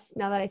podcast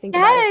now that I think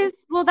about it.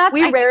 Yes. Well, that's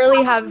We I think rarely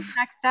that's have- the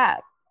next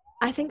step.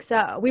 I think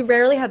so. We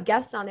rarely have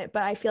guests on it,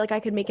 but I feel like I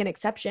could make an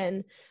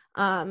exception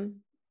for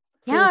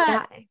this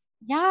Yeah. guy.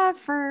 Yeah,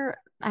 for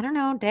I don't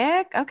know,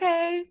 Dick.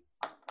 Okay.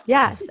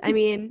 Yes. I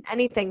mean,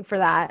 anything for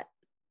that.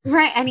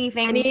 Right.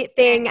 Anything.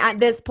 Anything at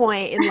this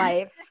point in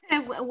life.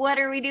 What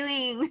are we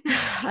doing?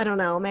 I don't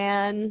know,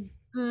 man.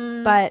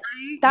 Mm, But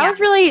that was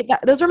really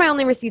those were my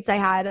only receipts I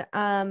had.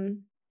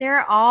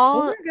 they're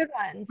all Those are good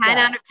ones. 10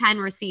 though. out of 10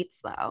 receipts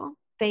though.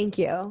 Thank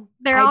you.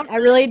 They're all I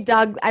really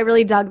dug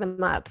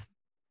them up.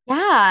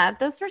 Yeah,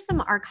 those were some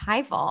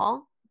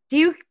archival. Do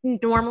you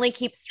normally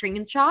keep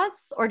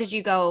screenshots or did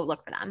you go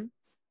look for them?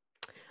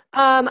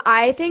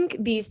 I think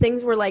these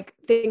things were like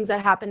things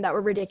that happened that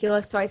were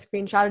ridiculous. So I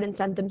screenshotted and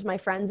sent them to my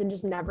friends and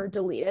just never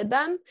deleted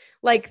them.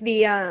 Like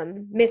the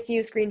miss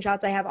you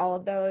screenshots, I have all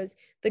of those.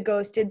 The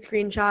ghosted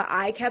screenshot,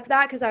 I kept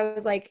that because I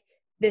was like,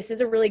 this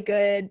is a really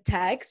good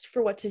text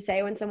for what to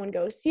say when someone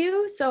ghosts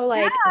you. So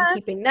like I'm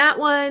keeping that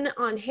one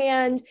on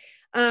hand.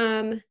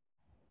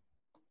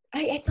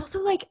 It's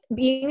also like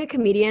being a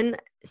comedian,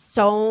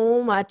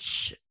 so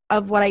much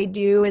of what I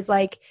do is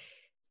like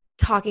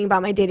talking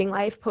about my dating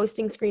life,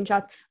 posting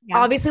screenshots,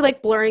 obviously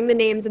like blurring the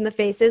names and the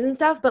faces and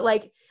stuff, but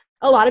like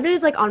a lot of it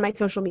is like on my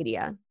social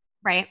media.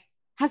 Right.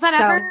 Has that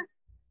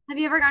have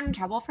you ever gotten in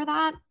trouble for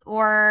that?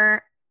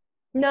 Or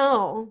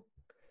no,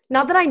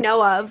 not that I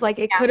know of. Like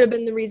it could have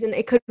been the reason,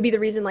 it could be the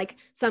reason like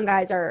some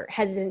guys are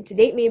hesitant to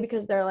date me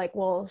because they're like,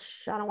 well,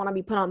 I don't want to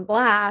be put on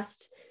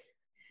blast,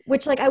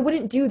 which like I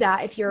wouldn't do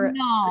that if you're a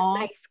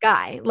nice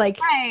guy. Like,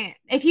 right.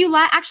 If you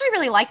actually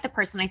really like the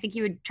person, I think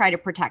you would try to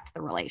protect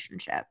the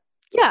relationship.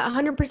 Yeah,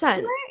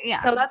 100%.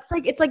 Yeah. So that's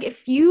like, it's like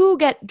if you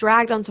get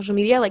dragged on social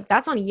media, like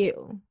that's on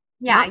you.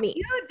 Yeah. Not me.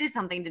 You did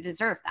something to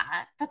deserve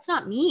that. That's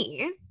not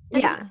me.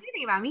 That Yeah. doesn't say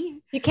anything about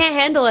me. You can't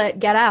handle it,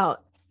 get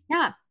out.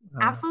 Yeah.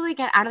 Absolutely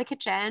get out of the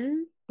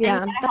kitchen.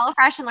 Yeah. And get a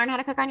HelloFresh and learn how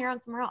to cook on your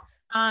own somewhere else.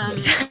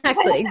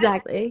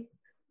 Exactly.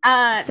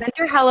 Send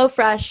your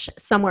HelloFresh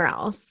somewhere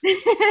else.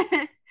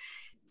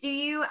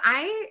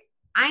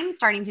 I'm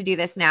starting to do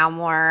this now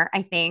more,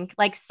 I think,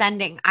 like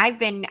I've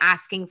been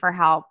asking for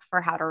help for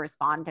how to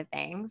respond to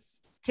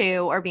things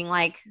too, or being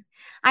like,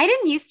 I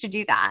didn't used to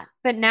do that,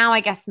 but now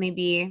I guess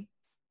maybe.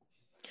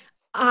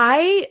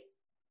 I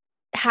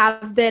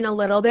have been a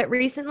little bit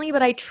recently,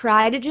 but I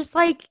try to just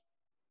like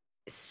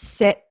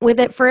sit with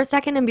it for a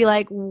second and be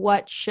like,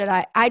 what should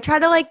I try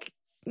to like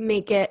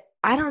make it,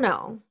 I don't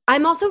know.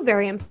 I'm also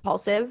very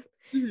impulsive.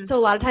 Mm-hmm. So a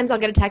lot of times I'll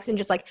get a text and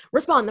just like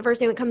respond the first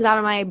thing that comes out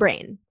of my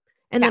brain.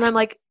 And then I'm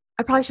like,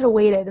 I probably should have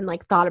waited and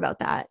like thought about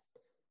that.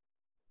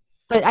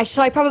 But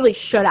I probably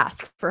should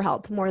ask for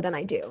help more than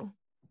I do.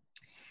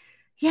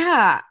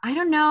 Yeah. I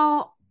don't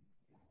know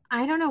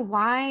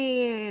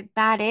why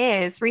that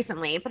is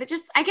recently, but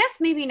I guess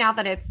maybe now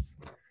that it's.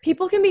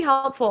 People can be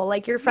helpful.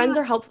 Like your friends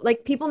are helpful.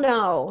 Like people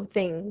know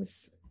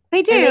things.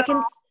 They do.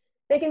 And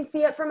they can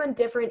see it from a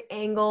different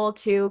angle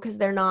too, because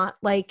they're not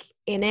like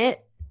in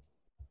it.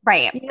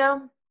 Right. You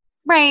know?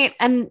 Right.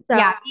 And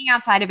being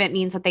outside of it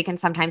means that they can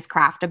sometimes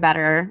craft a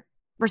better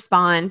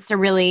response or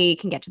really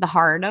can get to the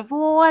heart of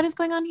what is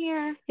going on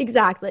here.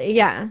 Exactly.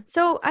 Yeah.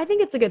 So I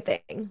think it's a good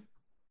thing.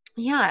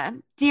 Yeah.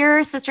 Do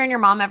your sister and your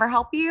mom ever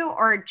help you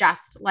or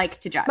just like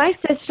to judge? My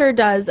sister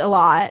does a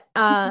lot.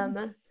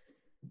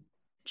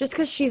 Just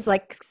because she's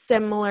like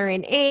similar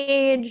in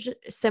age,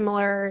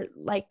 similar,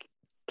 like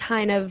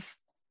kind of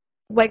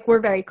like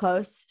we're very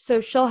close. So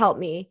she'll help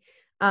me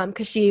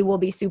because she will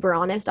be super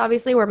honest,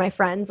 obviously, where my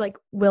friends like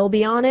will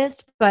be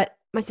honest, but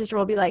my sister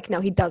will be like, no,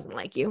 he doesn't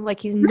like you.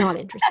 Like he's not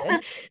interested.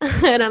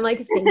 And I'm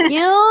like, thank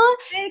you.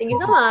 Thank you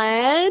so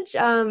much.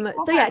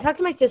 So yeah, I talk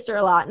to my sister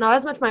a lot, not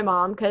as much my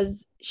mom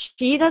because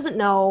she doesn't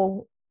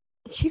know.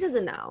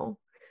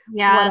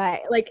 Yeah.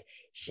 What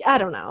I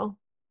don't know.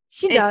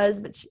 She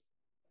does, but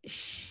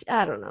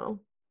I don't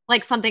know.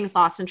 Like something's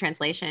lost in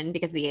translation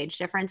because of the age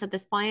difference at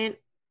this point.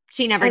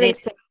 She never did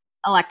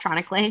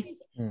electronically.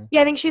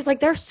 Yeah, I think she's like,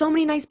 there's so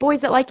many nice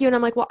boys that like you. And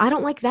I'm like, well, I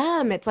don't like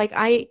them. It's like,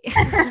 I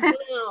don't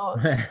know.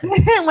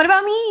 What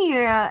about me?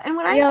 And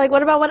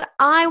what about what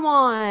I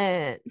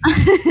want?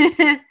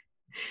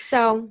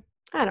 So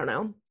I don't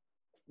know.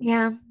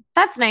 Yeah.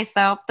 That's nice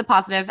though. The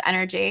positive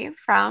energy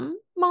from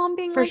mom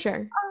being for like,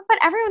 sure. Oh, but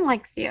everyone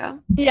likes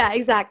you. Yeah,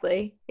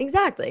 exactly.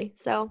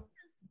 So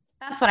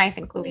that's what I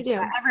think, Louisa. We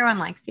do. Everyone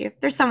likes you.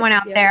 There's someone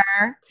out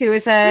there who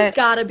is there's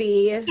gotta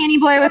be skinny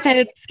boy with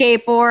a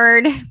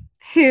skateboard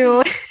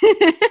who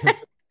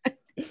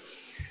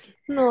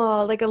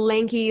no, like a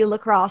lanky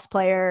lacrosse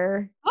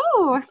player.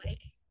 Oh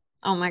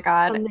my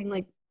God. Something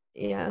like,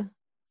 yeah.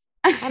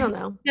 I don't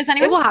know. Does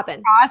anyone it will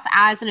happen lacrosse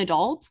as an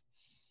adult?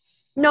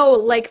 No,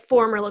 like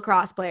former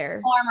lacrosse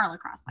player.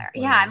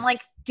 Yeah, I'm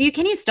like,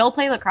 can you still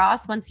play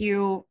lacrosse once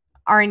you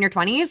are in your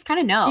 20s? Kind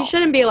of no. You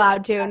shouldn't be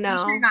allowed to,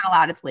 no. You're not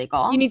allowed. It's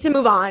legal. You need to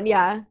move on,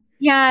 yeah.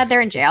 Yeah,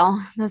 they're in jail,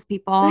 those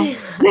people.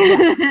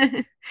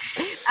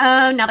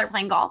 Now they're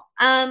playing golf.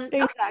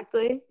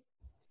 Exactly. Okay.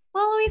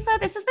 Well, Louisa,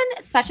 this has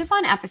been such a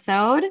fun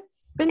episode.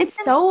 It's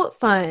been so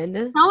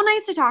fun. So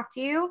nice to talk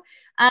to you.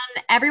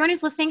 Everyone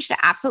who's listening should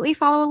absolutely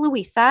follow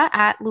Louisa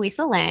at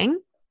Louisa Lang.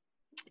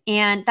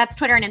 And that's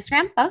Twitter and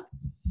Instagram, both.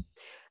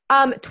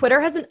 Twitter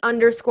has an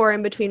underscore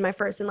in between my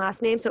first and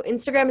last name. So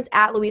Instagram is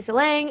at Louisa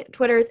Lang.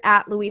 Twitter is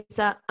at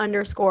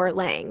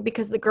Louisa_Lang,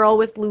 because the girl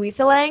with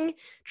Louisa Lang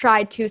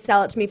tried to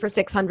sell it to me for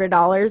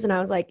 $600. And I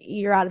was like,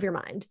 you're out of your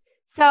mind.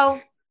 So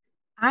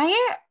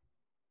I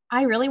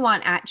really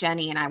want at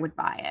Jenny, and I would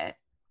buy it.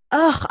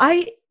 Ugh,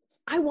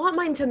 I want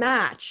mine to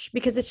match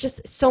because it's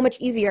just so much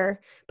easier.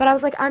 But I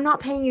was like, I'm not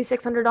paying you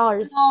 $600.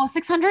 No,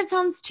 $600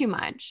 sounds too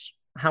much.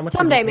 How much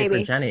Someday, would you pay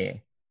maybe. for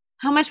Jenny?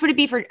 How much would it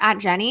be for at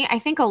Jenny? I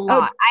think a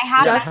lot. I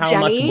have just How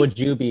Jenny? much would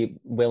you be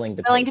willing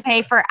to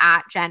pay for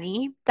at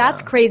Jenny.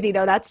 That's crazy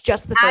though. That's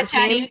just the At first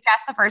Jenny, name.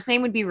 just the first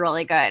name would be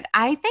really good.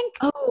 I think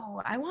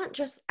Oh, I want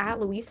just at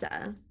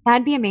Louisa.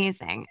 that'd be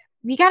amazing.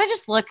 We got to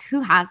just look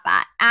who has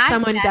that. At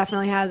Someone Jenny.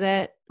 definitely has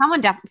it.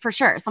 Someone for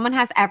sure. Someone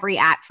has every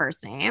at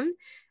first name.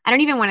 I don't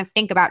even want to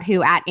think about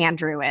who at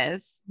Andrew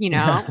is,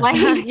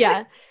 like,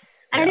 Yeah.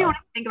 I don't even want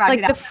to think about Like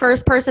who the that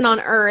first person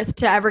on earth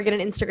to ever get an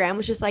Instagram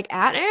was just like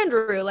at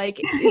Andrew.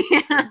 Like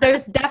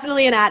there's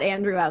definitely an at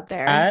Andrew out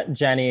there. At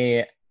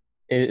Jenny,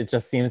 it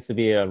just seems to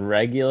be a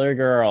regular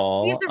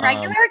girl. She's the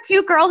regular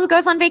cute girl who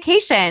goes on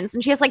vacations,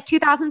 and she has like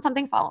 2,000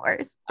 something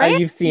followers. Right?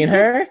 You've seen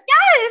her?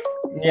 Yes.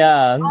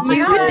 Yeah. Oh my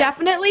you God. could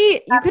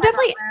definitely That's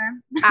my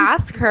buzzer.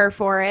 ask her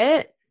for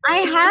it. I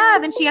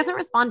have, and she hasn't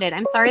responded.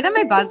 I'm sorry that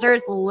my buzzer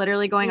is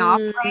literally going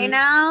off right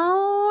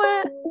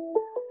now.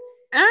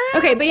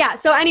 Okay, but yeah.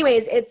 So,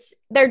 anyways,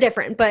 they're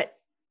different, but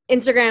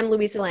Instagram,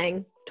 Louisa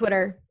Lang,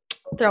 Twitter,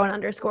 throw an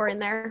underscore in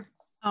there.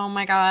 Oh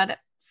my God.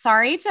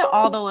 Sorry to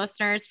all the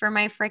listeners for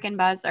my freaking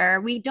buzzer.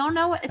 We don't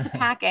know it's a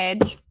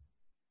package.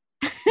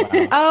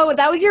 Wow. Oh,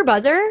 that was your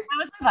buzzer? That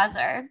was my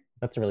buzzer.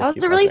 That's a really That was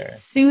cute a really buzzer.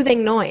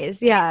 soothing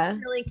noise. Yeah.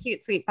 Really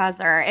cute, sweet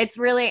buzzer. It's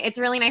really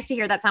nice to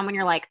hear that sound when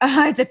you're like,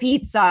 oh, it's a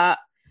pizza.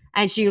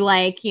 And you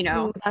like,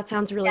 Ooh, that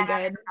sounds really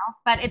good.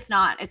 but it's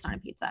not a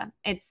pizza.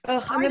 It's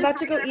Ugh, I'm about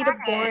to go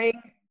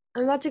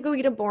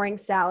eat a boring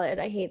salad.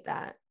 I hate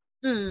that.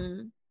 I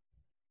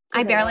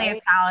okay, barely right?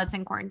 have salads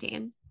in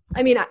quarantine.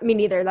 I mean, me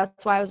neither.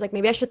 That's why I was like,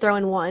 maybe I should throw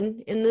in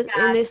one in this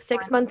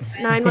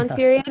 9-month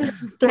period.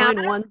 Throw Now in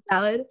that one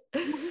salad.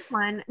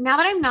 One. Now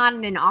that I'm not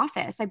in an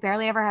office, I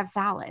barely ever have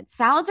salads.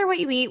 Salads are what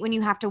you eat when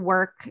you have to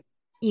work,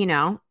 a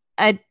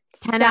 10-hour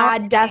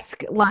Sad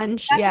desk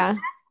lunch. Yeah.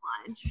 desk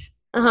lunch.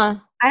 Uh-huh.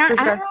 I don't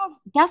For sure. have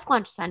desk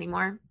lunches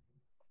anymore.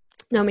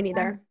 No, me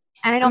neither.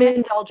 And I I'm don't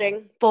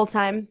indulging full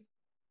time.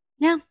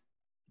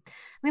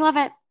 we love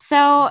it.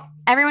 So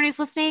everyone who's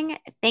listening,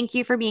 thank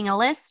you for being a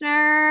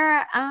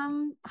listener.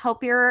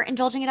 Hope you're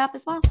indulging it up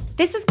as well.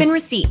 This has been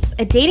Receipts,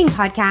 a dating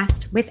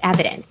podcast with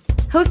evidence,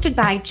 hosted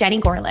by Jenny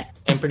Gorlick.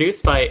 And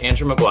produced by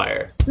Andrew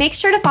McGuire. Make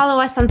sure to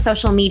follow us on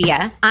social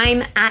media.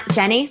 I'm at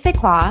Jenny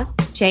Sequoia,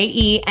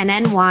 JennySequoi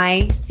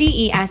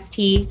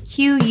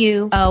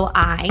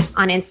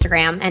on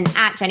Instagram, and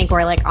at Jenny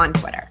Gorlick on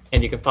Twitter.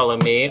 And you can follow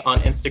me on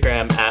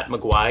Instagram at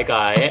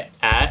McGuiGuy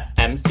at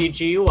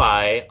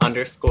MCGUI_GUI.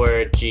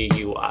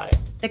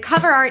 The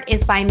cover art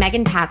is by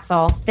Megan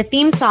Patzel. The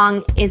theme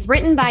song is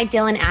written by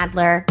Dylan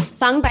Adler,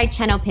 sung by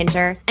Cheno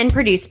Pinter, and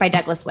produced by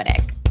Douglas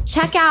Wittick.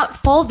 Check out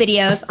full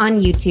videos on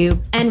YouTube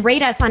and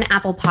rate us on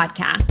Apple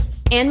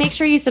Podcasts. And make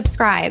sure you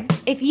subscribe.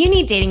 If you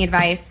need dating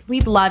advice,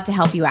 we'd love to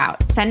help you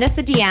out. Send us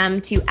a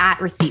DM to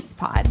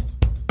 @ReceiptsPod.